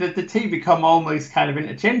 The two become almost kind of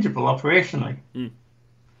interchangeable operationally.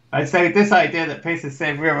 Right, so this idea that Pacers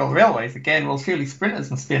save rural railways, again, well, surely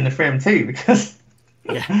Sprinters must be in the frame too, because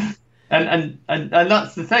and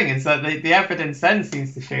that's the thing, is that the evidence then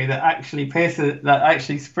seems to show that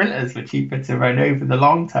actually Sprinters were cheaper to run over the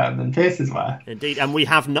long term than Pacers were. Indeed, and we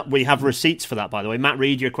have receipts for that, by the way. Matt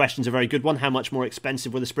Reed, your question's a very good one. How much more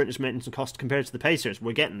expensive were the Sprinters' maintenance and cost compared to the Pacers?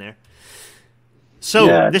 We're getting there.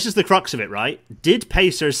 So, This is the crux of it, right? Did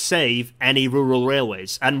Pacers save any rural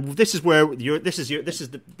railways? And this is where where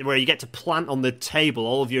you get to plant on the table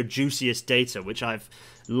all of your juiciest data, which I've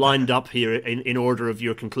lined up here in order of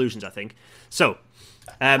your conclusions, I think. So,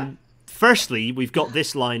 firstly, we've got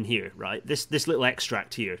this line here, right? This little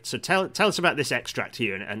extract here. So tell us about this extract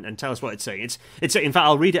here and tell us what it's saying. It's in fact,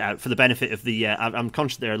 I'll read it out for the benefit of the. I'm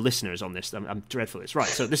conscious there are listeners on this. I'm dreadful at this. Right.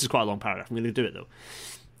 So this is quite a long paragraph. I'm going to do it though.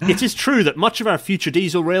 It is true that much of our future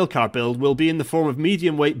diesel railcar build will be in the form of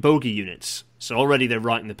medium-weight bogie units. So already they're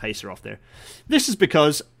writing the Pacer off there. This is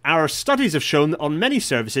because our studies have shown that on many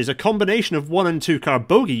services a combination of 1- and 2-car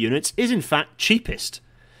bogie units is in fact cheapest.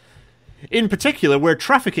 In particular, where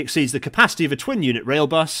traffic exceeds the capacity of a twin-unit rail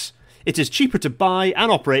bus, it is cheaper to buy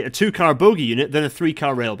and operate a 2-car bogie unit than a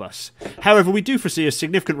 3-car rail bus. However, we do foresee a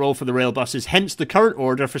significant role for the rail buses, hence the current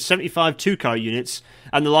order for 75 2-car units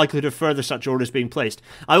and the likelihood of further such orders being placed.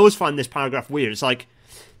 I always find this paragraph weird. It's like,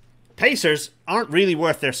 Pacers aren't really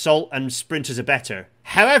worth their salt and Sprinters are better.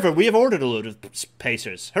 However, we have ordered a load of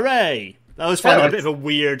Pacers. Hooray! I always find that a bit of a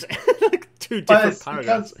weird, two different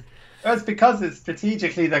paragraphs. It's because it's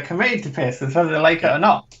strategically they're committed to Pacers, whether they like it or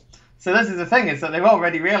not. So this is the thing, is that they've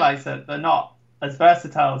already realised that they're not as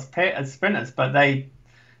versatile as Sprinters, but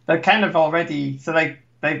they're kind of already. So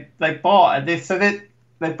they bought this. So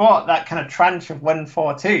they bought that kind of tranche of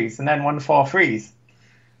 142s and then 143s,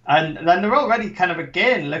 and then they're already kind of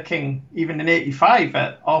again looking, even in 85,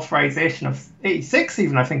 at authorisation of 86,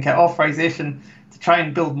 even I think, at authorisation to try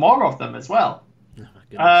and build more of them as well.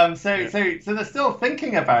 So they're still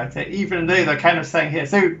thinking about it, even though they're kind of saying here.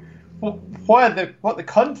 So what the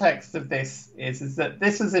context of this is that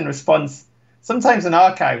this is in response. Sometimes in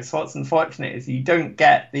archives, what's unfortunate is you don't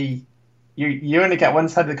get you only get one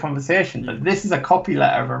side of the conversation. But this is a copy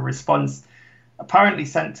letter of a response apparently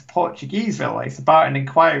sent to Portuguese railways about an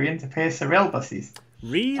inquiry into Pacer rail buses.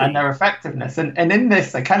 Really? And their effectiveness. And in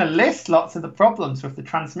this, they kind of list lots of the problems with the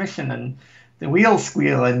transmission and the wheel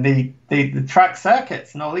squeal and the track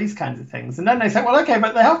circuits and all these kinds of things. And then they say, well, okay,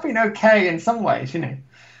 but they have been okay in some ways, And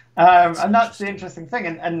that's the interesting thing.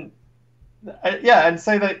 And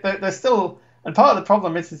so they're still, And part of the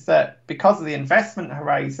problem is that because of the investment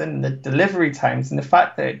horizon, the delivery times, and the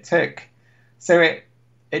fact that it took,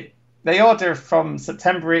 they ordered from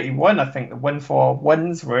September 81, I think the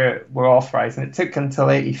 141s were authorized, and it took until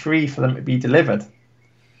 83 for them to be delivered,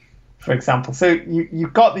 for example. So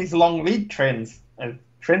you've got these long lead times, you've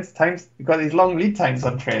got these long lead times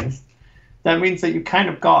on trains. That means that you kind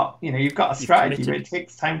of got, you've got a strategy, but it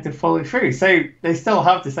takes time to follow through. So they still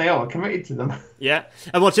have to say, we're committed to them. Yeah.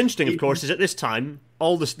 And what's interesting, of course, is at this time,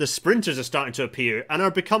 all the sprinters are starting to appear and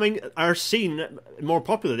are seen more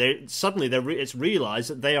popular. It's realised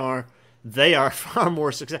that they are far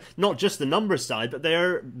more successful. Not just the number side, but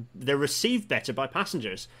they're received better by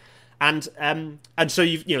passengers. And so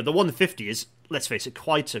the 150 is, let's face it,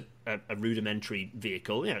 quite a rudimentary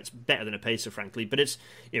vehicle. It's better than a Pacer, frankly, but it's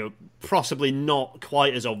possibly not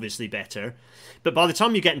quite as obviously better. But by the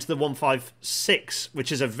time you get into the 156,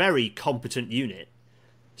 which is a very competent unit,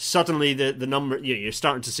 suddenly the number, you're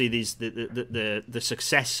starting to see these the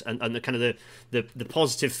success and the kind of the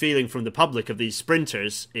positive feeling from the public of these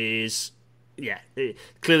sprinters is.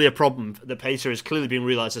 Clearly a problem. The Pacer is clearly being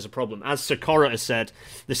realised as a problem. As Sikora has said,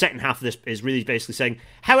 the second half of this is really basically saying,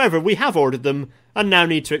 however, we have ordered them and now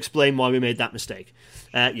need to explain why we made that mistake.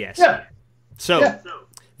 Yes. Yeah. So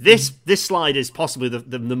this slide is possibly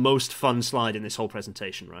the most fun slide in this whole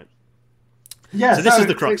presentation, right? Yeah. So this is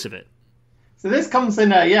the crux of it. So this comes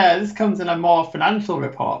in a more financial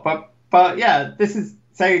report, but this is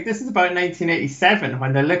about 1987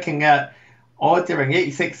 when they're looking at ordering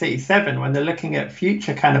 86, 87 when they're looking at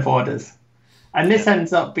future kind of orders. And this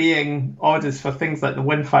ends up being orders for things like the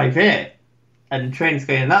 158 and trains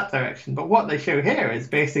going in that direction. But what they show here is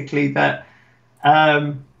basically that,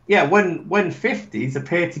 150s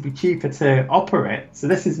appear to be cheaper to operate. So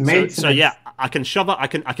this is maintenance. So I can shove it. I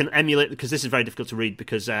can emulate, because this is very difficult to read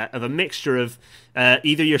because of a mixture of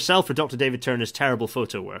either yourself or Dr. David Turner's terrible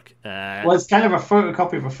photo work. It's kind of a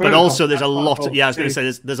photocopy of a photocopy. But also, there's a lot. I was going to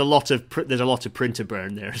say there's a lot of printer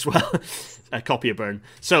burn there as well, copier burn.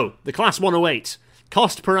 So the Class 108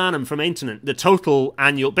 cost per annum for maintenance, the total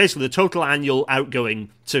annual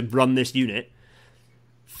outgoing to run this unit,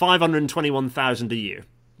 $521,000 a year.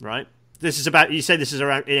 Right. This is about. You say this is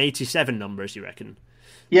around in 87 numbers. You reckon?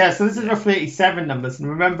 Yeah, so this is roughly 87 numbers, and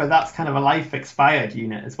remember that's kind of a life expired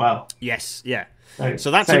unit as well. Yes, yeah. So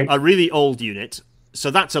that's a really old unit. So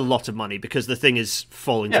that's a lot of money because the thing is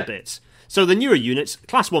falling to bits. So the newer units,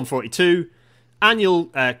 Class 142, annual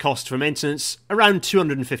cost for maintenance around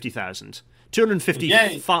 250,000,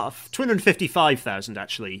 255,000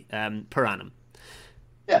 actually per annum.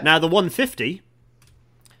 Yeah. Now the 150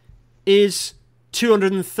 is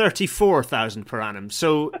 234,000 per annum.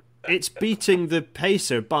 So it's beating the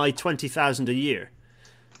Pacer by 20,000 a year.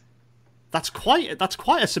 That's quite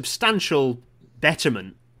a substantial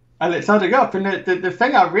betterment. And it's adding up. And the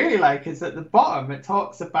thing I really like is at the bottom it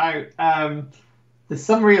talks about the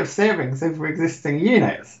summary of savings over existing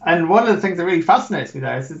units. And one of the things that really fascinates me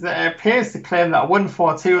there is that it appears to claim that a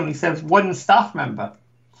 142 only saves one staff member,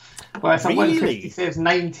 whereas a 150 saves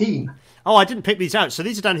 19. Oh, I didn't pick these out. So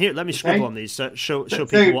these are down here. Let me scribble on these to show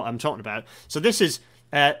people what I'm talking about. So this is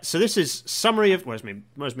summary of where's my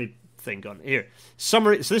thing gone here?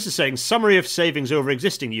 Summary. So this is saying summary of savings over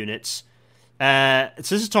existing units. So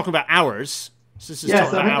this is talking about hours. So this is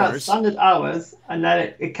talking about hours. That's standard hours, and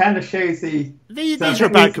then it kind of shows these are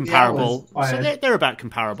about comparable. So they're about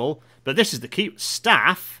comparable. But this is the key.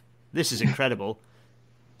 Staff. This is incredible.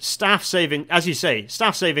 Staff saving, as you say,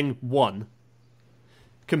 staff saving 1.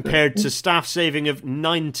 Compared to staff saving of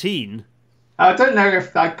 19. I don't know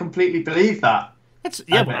if I completely believe that. Is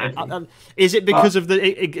it because of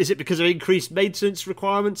increased maintenance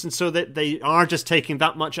requirements, and so that they are just taking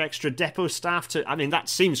that much extra depot staff to? I mean, that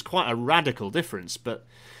seems quite a radical difference. But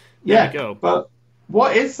there we go. But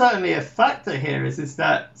what is certainly a factor here is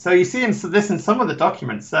that you see in some of the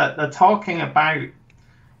documents that they're talking about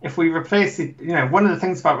if we replace it. One of the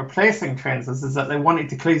things about replacing trains is that they wanted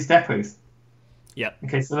to close depots. Yeah.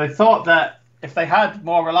 Okay, so they thought that if they had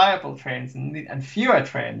more reliable trains and fewer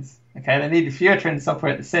trains, they needed fewer trains to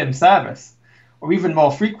operate the same service, or even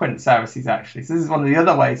more frequent services, actually. So this is one of the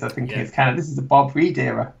other ways I think it's kind of, this is the Bob Reed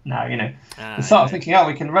era now, They're sort of thinking,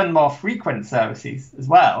 we can run more frequent services as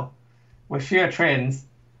well with fewer trains.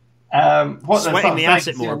 What sweating the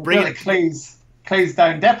asset more. Really close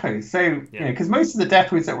down depots. So, because most of the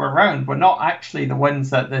depots that were around were not actually the ones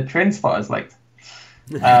that the train spotters liked.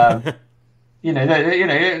 A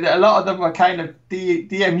lot of them were kind of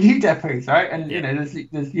DMU depots, right? And there's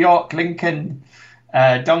York, Lincoln,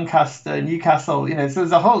 Doncaster, Newcastle. So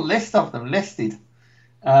there's a whole list of them listed.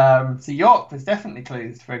 So York was definitely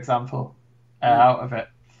closed, for example, out of it.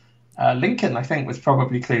 Lincoln, I think, was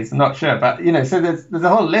probably closed. I'm not sure, but so there's a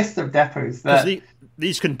whole list of depots that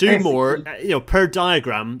these can do more. Per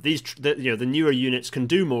diagram, the newer units can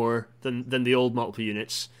do more than the old multiple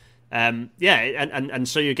units. And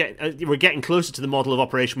so we're getting closer to the model of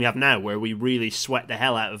operation we have now, where we really sweat the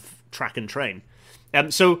hell out of track and train.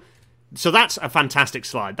 So that's a fantastic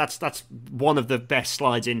slide. That's one of the best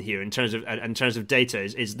slides in here in terms of data.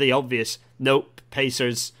 Is the obvious? Nope,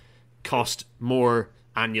 Pacers cost more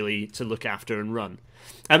annually to look after and run,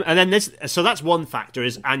 and then so that's one factor,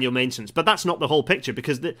 is annual maintenance. But that's not the whole picture,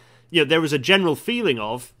 because there was a general feeling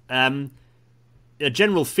that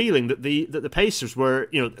the Pacers were,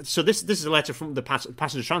 so this is a letter from the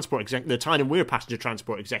passenger transport executive, the Tyne and Wear passenger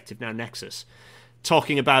transport executive, now Nexus,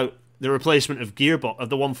 talking about the replacement of the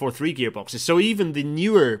 143 gearboxes. So even the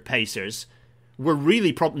newer Pacers were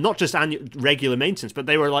really not just regular maintenance, but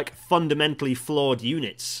they were like fundamentally flawed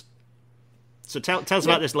units. So tell us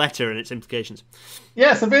about this letter and its implications.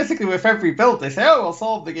 Yeah, so basically with every build they say, we'll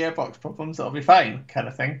solve the gearbox problems, it'll be fine, kind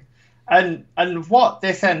of thing. And what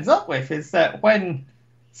this ends up with is that when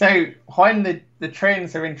the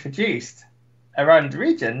trains are introduced around the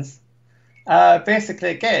regions,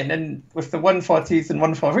 basically again, and with the 140s and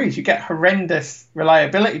 143s, you get horrendous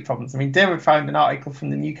reliability problems. I mean, David found an article from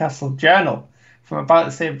the Newcastle Journal from about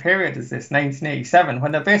the same period as this, 1987,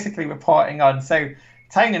 when they're basically reporting on,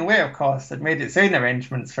 Tyne and Wear, of course, had made its own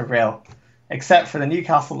arrangements for rail, except for the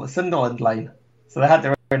Newcastle to Sunderland line. So they had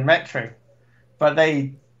their own metro. So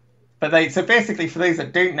basically, for those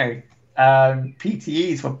that don't know,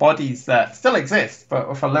 PTEs were bodies that still exist, but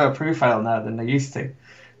with a lower profile now than they used to,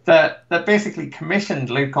 that basically commissioned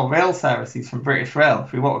local rail services from British Rail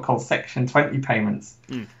through what were called Section 20 payments.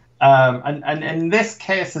 And in this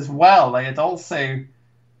case as well, they had also...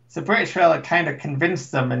 So British Rail had kind of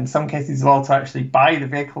convinced them, in some cases as well, to actually buy the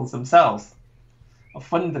vehicles themselves, or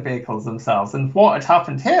fund the vehicles themselves. And what had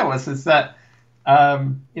happened here was that,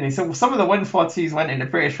 so some of the 140s went into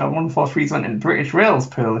British Rail, 143s went into British Rail's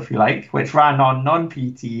pool, if you like, which ran on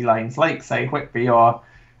non-PTE lines like, say, Whitby, or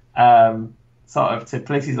sort of to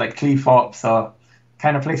places like Cleethorpes, or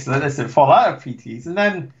kind of places like this that fall out of PTEs. And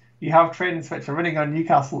then you have trains which are running on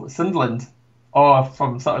Newcastle to Sunderland, or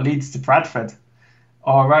from sort of Leeds to Bradford,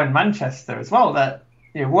 or around Manchester as well, that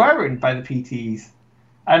were owned by the PTEs.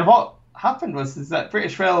 And what happened was that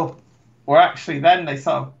British Rail were actually then, they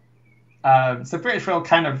sort of, so British Rail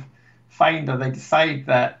kind of they decide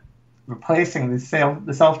that replacing the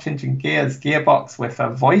self-changing gearbox with a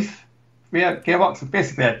Voith gearbox,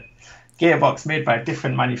 basically a gearbox made by a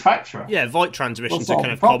different manufacturer. Yeah, Voith transmissions are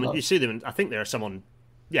kind of common. You see them, I think there are some on,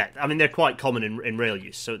 they're quite common in rail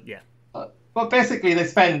use, so yeah. But basically they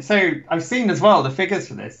spend, so I've seen as well the figures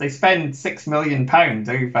for this, they spend £6 million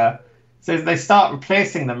over, so they start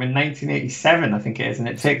replacing them in 1987, I think it is, and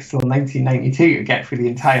it takes till 1992 to get through the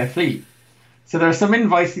entire fleet. So there are some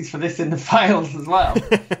invoices for this in the files as well.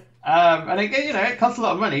 And it costs a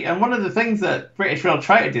lot of money. And one of the things that British Rail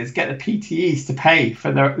try to do is get the PTEs to pay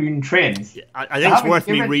for their own trains. Yeah, I think it's worth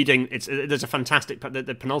me reading. There's a fantastic,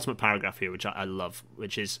 the penultimate paragraph here, which I love,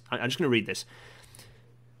 which is, I'm just going to read this.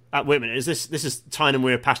 Wait a minute, this is Tyne and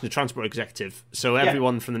Wear passenger transport executive, so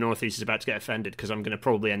everyone from the northeast is about to get offended, because I'm going to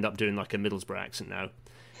probably end up doing like a Middlesbrough accent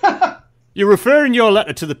now. You refer in your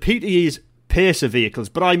letter to the PTE's Pacer vehicles,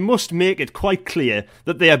 but I must make it quite clear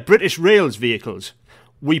that they are British Rail's vehicles.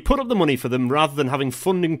 We put up the money for them rather than having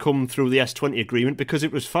funding come through the S20 agreement because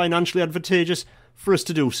it was financially advantageous for us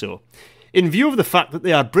to do so. In view of the fact that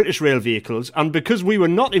they are British Rail vehicles, and because we were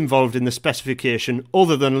not involved in the specification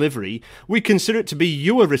other than livery, we consider it to be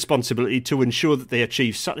your responsibility to ensure that they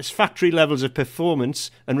achieve satisfactory levels of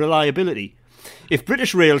performance and reliability. If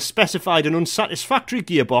British Rail specified an unsatisfactory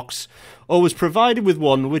gearbox, or was provided with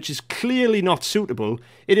one which is clearly not suitable,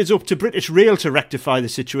 it is up to British Rail to rectify the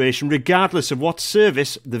situation regardless of what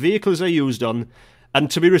service the vehicles are used on, and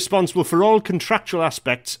to be responsible for all contractual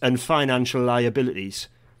aspects and financial liabilities.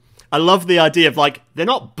 I love the idea of, they're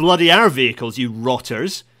not bloody our vehicles, you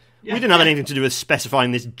rotters. Yeah, we didn't have anything to do with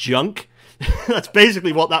specifying this junk. That's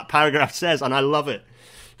basically what that paragraph says, and I love it.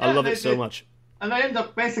 I love it so much. And I end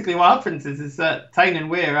up, basically what happens is that Tyne and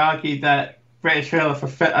Wear argued that British Rail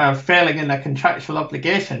are failing in their contractual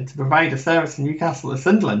obligation to provide a service in Newcastle to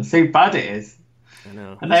Sunderland. So bad it is. I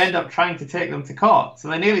know. And they end up trying to take them to court. So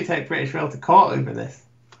they nearly take British Rail to court over this.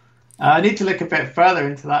 I need to look a bit further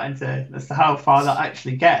into that, as to how far that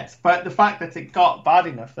actually gets. But the fact that it got bad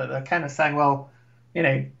enough that they're kind of saying, well,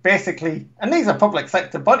 basically, and these are public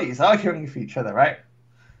sector bodies arguing with each other, right?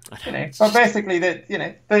 But basically, they're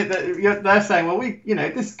saying, well,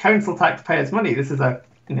 this council taxpayers' money. This is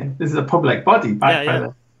a public body backed by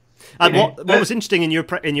the And what was interesting in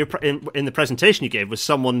the presentation you gave was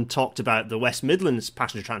someone talked about the West Midlands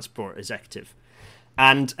Passenger Transport Executive,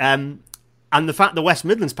 and the fact the West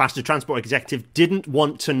Midlands Passenger Transport Executive didn't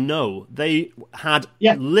want to know. They had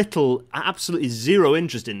absolutely zero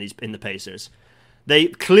interest in the Pacers. They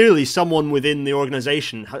clearly, someone within the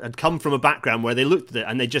organisation had come from a background where they looked at it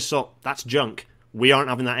and they just thought, that's junk. We aren't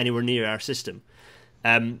having that anywhere near our system.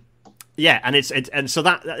 And so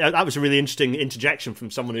that was a really interesting interjection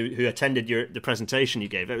from someone who attended the presentation you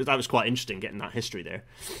gave. That was quite interesting, getting that history there.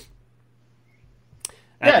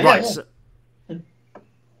 So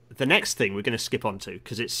the next thing we're going to skip on to,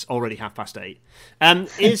 because it's already 8:30,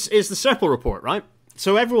 is the Serpil report, right?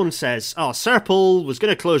 So everyone says, Serpil was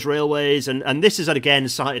going to close railways, and this is again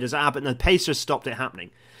cited as but the Pacers stopped it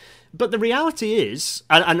happening. But the reality is,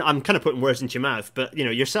 and I'm kind of putting words into your mouth, but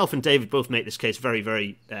yourself and David both make this case very,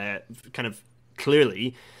 very kind of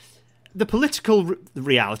clearly. The political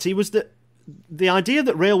reality was that the idea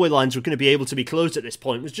that railway lines were going to be able to be closed at this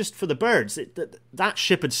point was just for the birds. That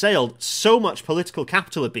ship had sailed. So much political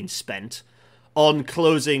capital had been spent on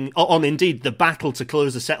indeed the battle to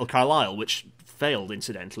close the Settle Carlisle, which failed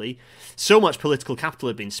incidentally. So much political capital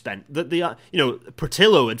had been spent that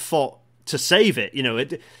Portillo had fought to save it.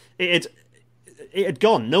 It had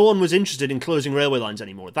gone. No one was interested in closing railway lines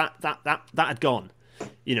anymore. That had gone.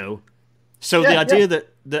 So the idea that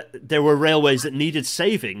there were railways that needed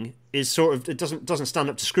saving is sort of, it doesn't stand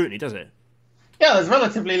up to scrutiny, does it? Yeah, there's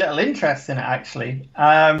relatively little interest in it, actually.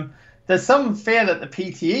 There's some fear that the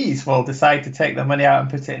PTEs will decide to take the money out and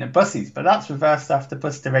put it in the buses, but that's reversed after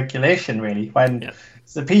bus deregulation, really.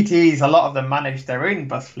 So the PTEs, a lot of them managed their own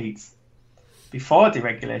bus fleets before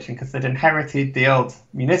deregulation because they'd inherited the old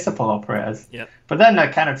municipal operators. Yeah. But then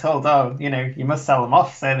they're kind of told, you must sell them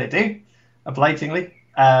off, so they do, obligingly.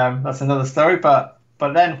 That's another story, but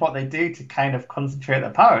then what they do to kind of concentrate their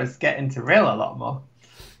power is get into rail a lot more.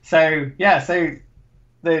 So the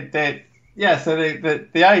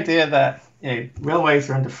idea that railways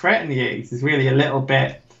are under threat in the 80s is really a little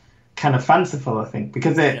bit kind of fanciful, I think,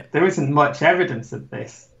 because there isn't much evidence of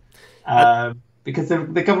this. Because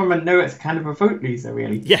the government know it's kind of a vote loser,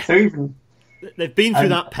 really. Yeah. So even they've been through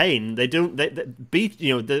that pain. They don't. They beat.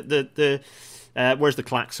 Where's the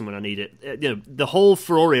klaxon when I need it? The whole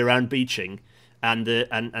furore around beaching and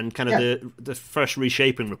the first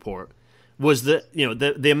reshaping report was that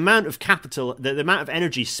the amount of capital, the amount of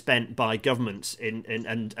energy spent by governments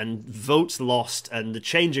and votes lost and the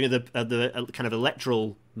changing of the kind of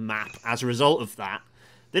electoral map as a result of that.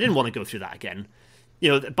 They didn't want to go through that again.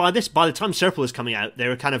 By the time Serpil is coming out, they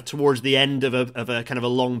were kind of towards the end of a kind of a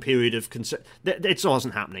long period of concern. It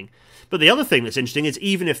wasn't happening. But the other thing that's interesting is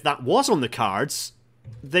even if that was on the cards,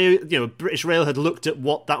 British Rail had looked at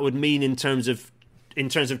what that would mean in terms of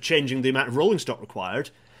changing the amount of rolling stock required.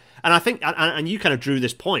 And I think, and you kind of drew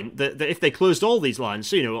this point that if they closed all these lines,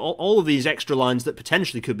 so all of these extra lines that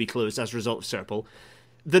potentially could be closed as a result of Serpil,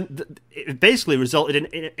 then it basically resulted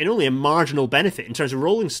in only a marginal benefit in terms of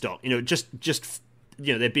rolling stock.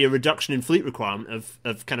 There'd be a reduction in fleet requirement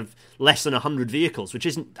of kind of less than 100 vehicles, which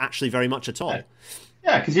isn't actually very much at all.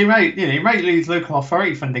 Yeah, because you might lose local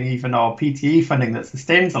authority funding even, or PTE funding that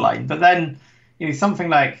sustains the line. But then, something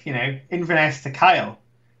like Inverness to Kyle,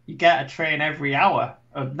 you get a train every hour,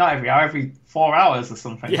 or not every hour, every 4 hours or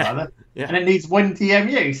something rather, and it needs one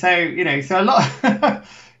DMU. So so a lot,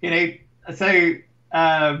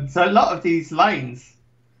 so a lot of these lines,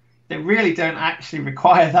 they really don't actually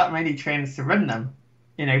require that many trains to run them.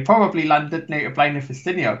 Probably Llandudno to Blaenau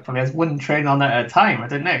Ffestiniog probably has one train on at a time. I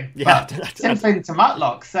don't know. Yeah, Something to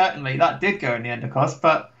Matlock, certainly that did go in the end, of course,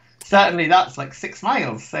 but certainly that's like 6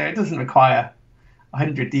 miles, so it doesn't require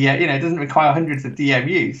 100 it doesn't require hundreds of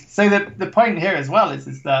DMUs. So the point here as well is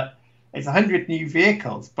that it's 100 new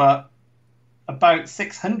vehicles, but about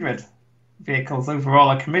 600 vehicles overall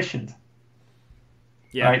are commissioned.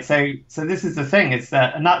 Yeah. Right. So this is the thing, is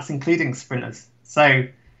that, and that's including sprinters. So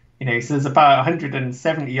so there's about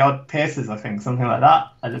 170 odd Pacers, I think, something like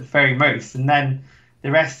that at the very most, and then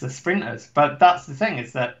the rest are sprinters. But that's the thing,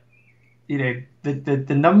 is that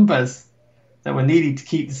the numbers that were needed to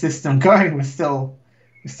keep the system going were still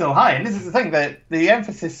high. And this is the thing, that the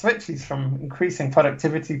emphasis switches from increasing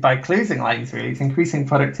productivity by closing lines really to increasing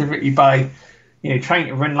productivity by trying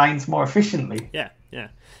to run lines more efficiently. Yeah.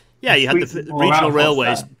 You had the regional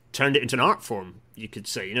railways turned it into an art form, you could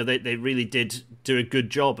say. They really did do a good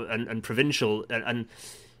job, and provincial, and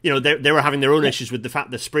they were having their own issues with the fact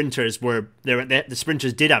the sprinters the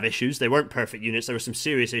sprinters did have issues. They weren't perfect units. There were some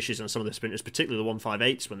serious issues on some of the sprinters, particularly the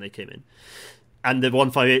 158s when they came in, and the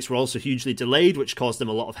 158s were also hugely delayed, which caused them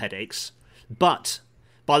a lot of headaches. But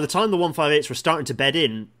by the time the 158s were starting to bed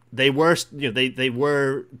in, they were, they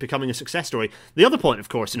were becoming a success story. The other point, of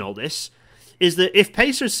course, in all this is that if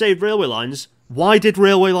pacers saved railway lines, why did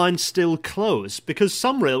railway lines still close? Because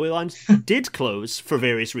some railway lines did close for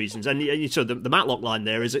various reasons, and so the Matlock line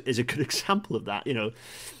there is a good example of that.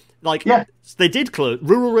 They did close.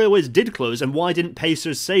 Rural railways did close, and why didn't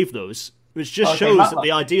pacers save those? Which just shows that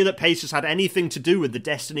the idea that pacers had anything to do with the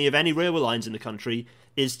destiny of any railway lines in the country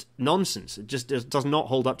is nonsense. It just does not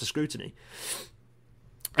hold up to scrutiny.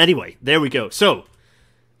 Anyway, there we go. So,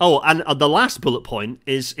 and the last bullet point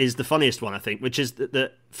is the funniest one, I think, which is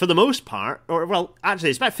that for the most part, actually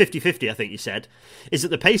it's about 50-50, I think you said, is that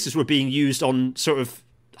the pacers were being used on sort of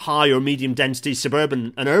high or medium density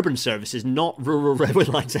suburban and urban services, not rural railway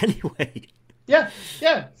lines anyway. Yeah.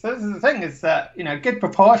 So this is the thing, is that, a good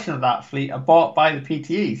proportion of that fleet are bought by the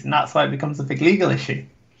PTEs, and that's why it becomes a big legal issue.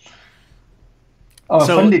 Or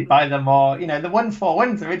funded by them, or, the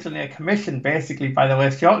 141's originally a commission basically by the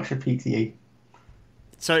West Yorkshire PTE.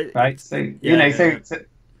 Right?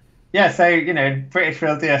 British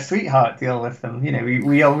Rail do a sweetheart deal with them.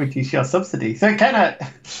 We'll reduce your subsidy. So it kind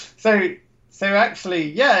of, so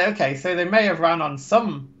actually, so they may have ran on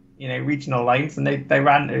some, regional lines, and they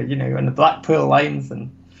ran, in the Blackpool lines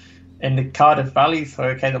and in the Cardiff Valleys,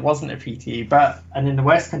 so there wasn't a PTE, and in the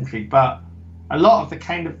West Country, but a lot of the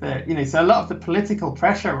kind of so a lot of the political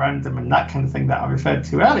pressure around them and that kind of thing that I referred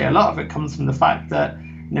to earlier, a lot of it comes from the fact that,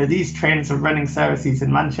 these trains are running services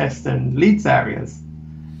in Manchester and Leeds areas,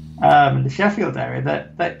 and the Sheffield area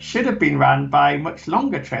that should have been ran by much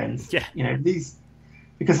longer trains. Yeah.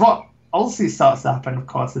 Because what also starts to happen, of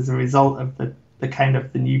course, as a result of the kind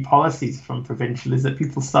of the new policies from provincial is that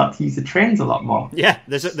people start to use the trains a lot more. Yeah,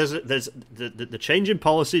 there's the change in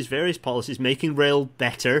policies, various policies, making rail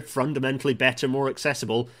better, fundamentally better, more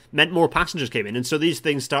accessible, meant more passengers came in, and so these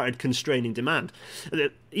things started constraining demand.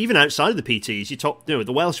 Even outside of the PTs, you talk,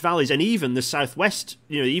 the Welsh Valleys and even the Southwest,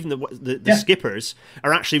 even the skippers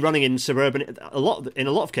are actually running in suburban. In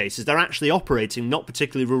a lot of cases, they're actually operating not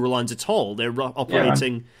particularly rural lines at all. They're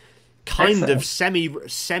operating. Yeah, kind of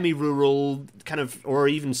semi-rural kind of, or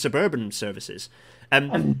even suburban services.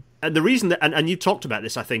 And the reason that, and you talked about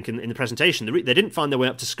this, I think, in the presentation, they didn't find their way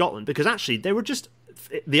up to Scotland because actually they were just,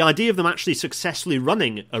 the idea of them actually successfully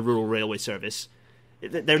running a rural railway service,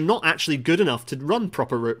 they're not actually good enough to run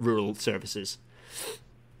proper rural services.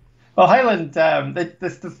 Well, Highland, the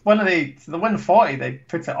 140, they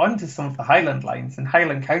put it onto some of the Highland lines, and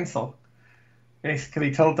Highland Council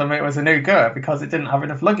basically told them it was a no-go because it didn't have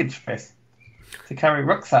enough luggage space to carry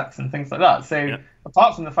rucksacks and things like that. So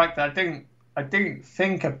apart from the fact that I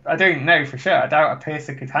don't know for sure, I doubt a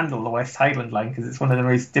pacer could handle the West Highland line because it's one of the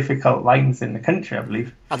most difficult lines in the country, I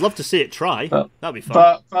believe. I'd love to see it try. That'd be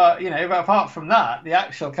fun. But apart from that, the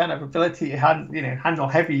actual kind of ability to handle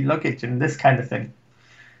heavy luggage and this kind of thing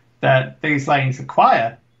that these lines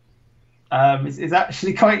require is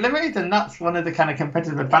actually quite limited, and that's one of the kind of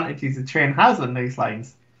competitive advantages the train has on these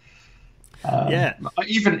lines.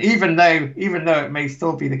 Even though it may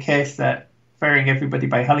still be the case that ferrying everybody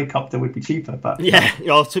by helicopter would be cheaper, but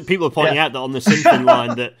people are pointing out that on the Sinfin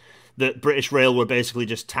line that British Rail were basically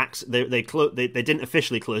just they didn't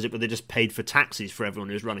officially close it, but they just paid for taxis for everyone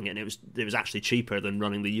who was running it, and it was actually cheaper than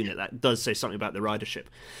running the unit. That does say something about the ridership.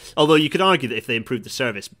 Although you could argue that if they improved the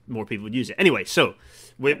service, more people would use it. Anyway, so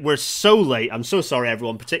we're so late. I'm so sorry,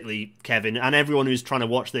 everyone, particularly Kevin and everyone who's trying to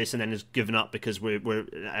watch this and then has given up because we're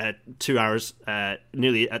 2 hours,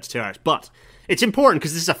 nearly at 2 hours. But it's important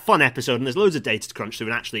because this is a fun episode and there's loads of data to crunch through,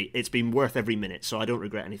 and actually it's been worth every minute, so I don't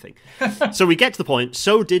regret anything. So we get to the point,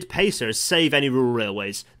 so did pacers save any rural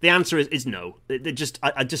railways? The answer is no.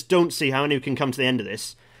 I just don't see how anyone can come to the end of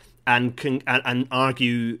this and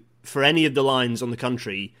argue for any of the lines on the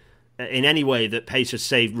country in any way that pacers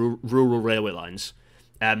saved rural railway lines.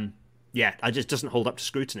 It just doesn't hold up to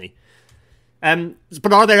scrutiny.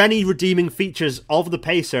 But are there any redeeming features of the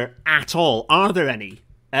pacer at all? Are there any?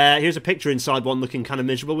 Here's a picture inside one looking kind of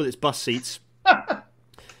miserable with its bus seats.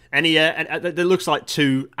 There looks like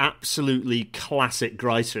two absolutely classic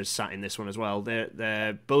Greisers sat in this one as well.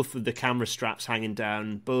 They're both with the camera straps hanging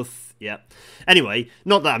down. Both, yeah. Anyway,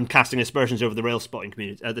 not that I'm casting aspersions over the rail spotting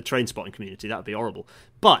community, the train spotting community. That would be horrible.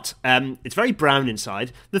 But it's very brown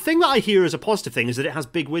inside. The thing that I hear as a positive thing is that it has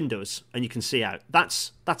big windows and you can see out.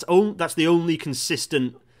 That's the only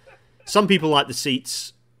consistent. Some people like the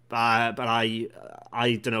seats. But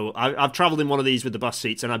I don't know. I've travelled in one of these with the bus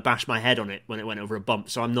seats and I bashed my head on it when it went over a bump,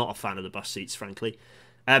 so I'm not a fan of the bus seats, frankly.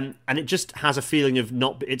 And it just has a feeling of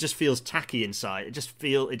not. It just feels tacky inside. It just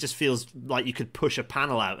feels like you could push a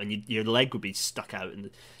panel out and your leg would be stuck out, and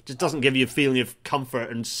it just doesn't give you a feeling of comfort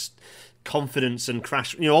and confidence and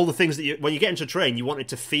crash. All the things that when you get into a train, you want it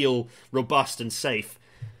to feel robust and safe.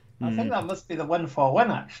 I think that must be the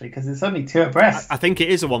 141 actually, because it's only 2 abreast. I think it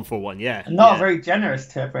is a 141, yeah. And not a very generous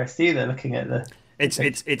 2 abreast either. Looking at the,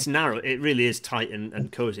 it's narrow. It really is tight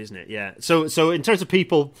and cozy, isn't it? Yeah. So in terms of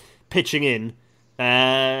people pitching in,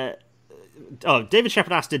 David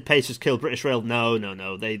Shepherd asked, did Pacers kill British Rail?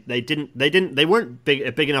 No. They didn't. They weren't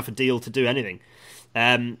a big enough a deal to do anything.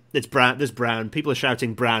 It's brown. There's brown. People are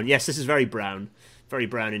shouting brown. Yes, this is very brown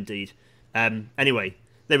indeed. Anyway.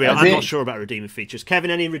 There we are. I'm not sure about redeeming features. Kevin,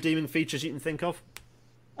 any redeeming features you can think of?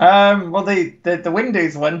 Well, the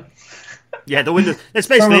Windows one. Yeah, the windows. That's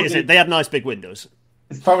basically it, isn't it? They had nice big windows.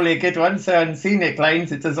 It's probably a good one. So on scenic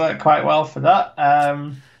lanes, it does work quite well for that.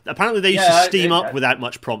 Apparently, they used to steam up without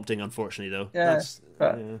much prompting. Unfortunately, though. Yeah,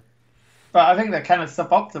 but I think they're kind of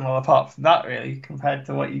suboptimal apart from that, really, compared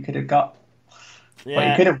to what you could have got. Yeah. What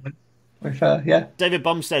you could have. David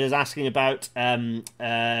Bumstead is asking about am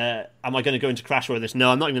I going to go into crash with this?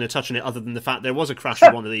 No, I'm not even going to touch on it other than the fact there was a crash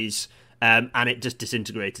with one of these and it just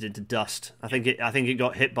disintegrated into dust. I think it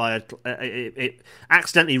got hit by it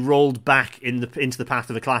accidentally rolled back into the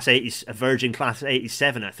path of a Virgin Class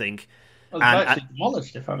 87, I think. Well, it was actually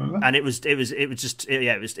demolished, if I remember. And it was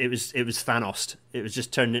Thanos. It was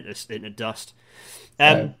just turned into dust.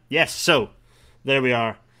 Yes, so there we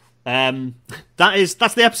are. That's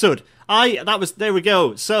the episode. There we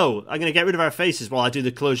go. So I'm going to get rid of our faces while I do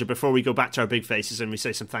the closure before we go back to our big faces and we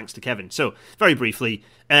say some thanks to Kevin. So very briefly,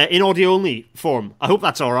 in audio only form, I hope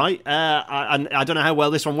that's all right. I don't know how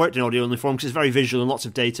well this one worked in audio only form because it's very visual and lots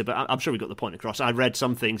of data, but I'm sure we got the point across. I read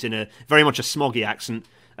some things in a very much a smoggy accent.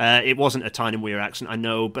 It wasn't a Tyne and Weir accent, I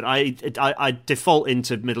know, but I default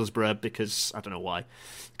into Middlesbrough because I don't know why.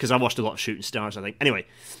 Because I watched a lot of Shooting Stars, I think. Anyway,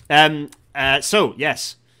 so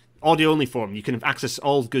yes. Audio only form. You can access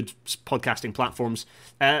all good podcasting platforms.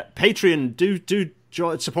 Patreon, do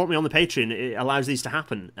support me on the Patreon. It allows these to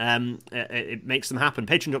happen. It makes them happen.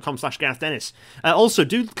 Patreon.com/Gareth Dennis. Also,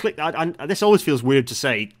 do click. This always feels weird to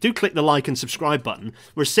say. Do click the like and subscribe button.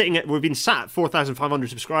 We've been sat at 4,500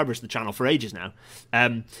 subscribers to the channel for ages now.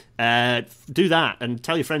 Do that and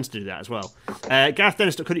tell your friends to do that as well.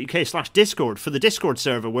 GarethDennis.co.uk/Discord for the Discord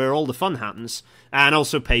server where all the fun happens, and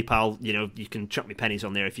also PayPal. You can chuck me pennies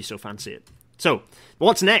on there if you so fancy it. So,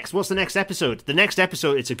 what's next? What's the next episode? The next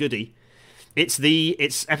episode, it's a goodie.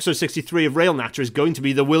 It's episode 63 of Rail Natter is going to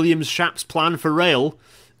be the Williams-Shapps plan for rail,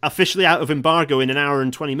 officially out of embargo in an hour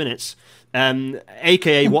and 20 minutes,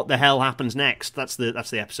 aka what the hell happens next. That's the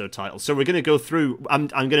episode title. So we're going to go through. I'm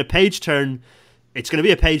going to page turn. It's going to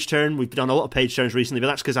be a page turn. We've done a lot of page turns recently, but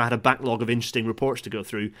that's because I had a backlog of interesting reports to go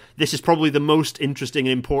through. This is probably the most interesting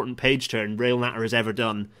and important page turn Rail Natter has ever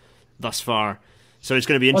done thus far. So it's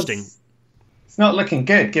going to be interesting. It's not looking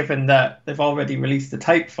good, given that they've already released the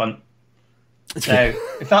type font. So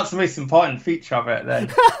if that's the most important feature of it, then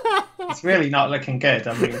it's really not looking good.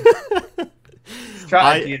 I mean,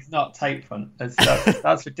 strategy is not type font.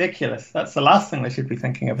 That's ridiculous. That's the last thing they should be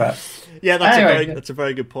thinking about. Yeah, that's a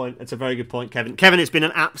very good point. It's a very good point, Kevin. Kevin, it's been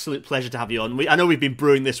an absolute pleasure to have you on. I know we've been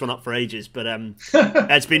brewing this one up for ages, but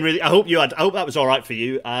it's been really. I hope that was all right for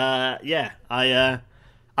you. I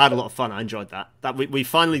had a lot of fun. I enjoyed that. We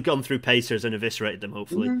finally gone through Pacers and eviscerated them.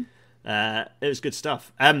 Hopefully. Mm-hmm. It was good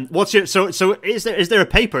stuff. What's your so is there a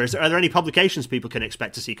paper? Are there any publications people can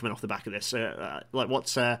expect to see coming off the back of this?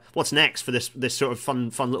 What's next for this sort of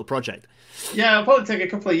fun little project? Yeah, it'll probably take a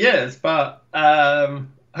couple of years, but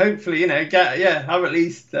hopefully I'll at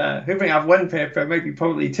least hoping I have one paper, maybe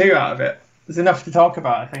probably 2 out of it. There's enough to talk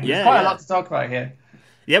about. I think there's quite a lot to talk about here.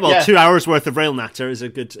 Yeah, well, 2 hours worth of Rail Natter is a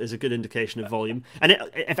good indication of volume. And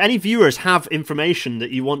if any viewers have information that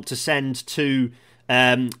you want to send to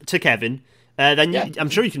Kevin, then I'm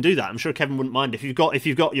sure you can do that. I'm sure Kevin wouldn't mind if you've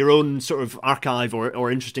got your own sort of archive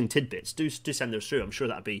or interesting tidbits. Do send those through. I'm sure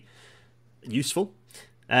that'd be useful.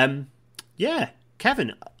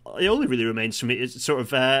 Kevin, it only really remains for me is sort of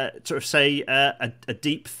say a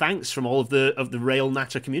deep thanks from all of the Rail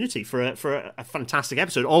Natter community for a fantastic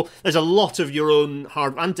episode. There's a lot of your own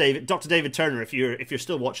hard and Dr. David Turner. If you're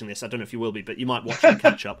still watching this, I don't know if you will be, but you might watch and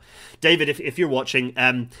catch up. David, if you're watching,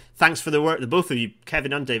 thanks for the work that both of you,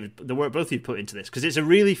 Kevin and David, the work both of you put into this, because it's a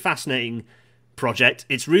really fascinating project.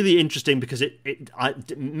 It's really interesting because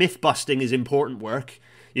myth busting is important work.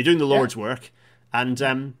 You're doing the Lord's work. And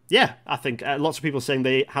I think lots of people saying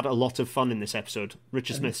they had a lot of fun in this episode.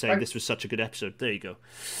 Richard Smith saying this was such a good episode. There you go.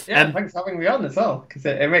 Yeah, thanks for having me on as well, because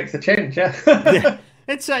it makes a change. Yeah.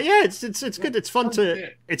 It's it's good. It's fun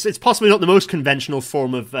to. It's possibly not the most conventional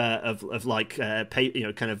form of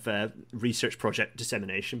research project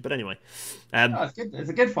dissemination, but anyway. It's good. It's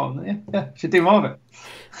a good form. Yeah, should do more of it.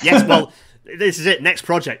 Yes, well, this is it. Next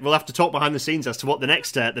project. We'll have to talk behind the scenes as to what the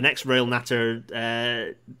next Rail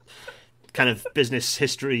Natter kind of business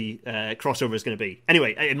history crossover is going to be.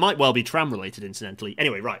 Anyway, it might well be tram related, incidentally.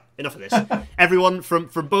 Anyway, right, enough of this. Everyone from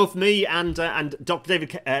both me and Dr.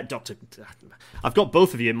 David, I've got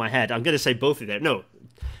both of you in my head. I'm going to say both of you there. No,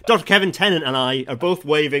 Dr. Kevin Tennant and I are both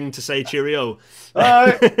waving to say cheerio.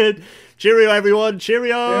 Bye. Cheerio, everyone.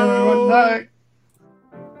 Cheerio. Yeah, everyone, bye.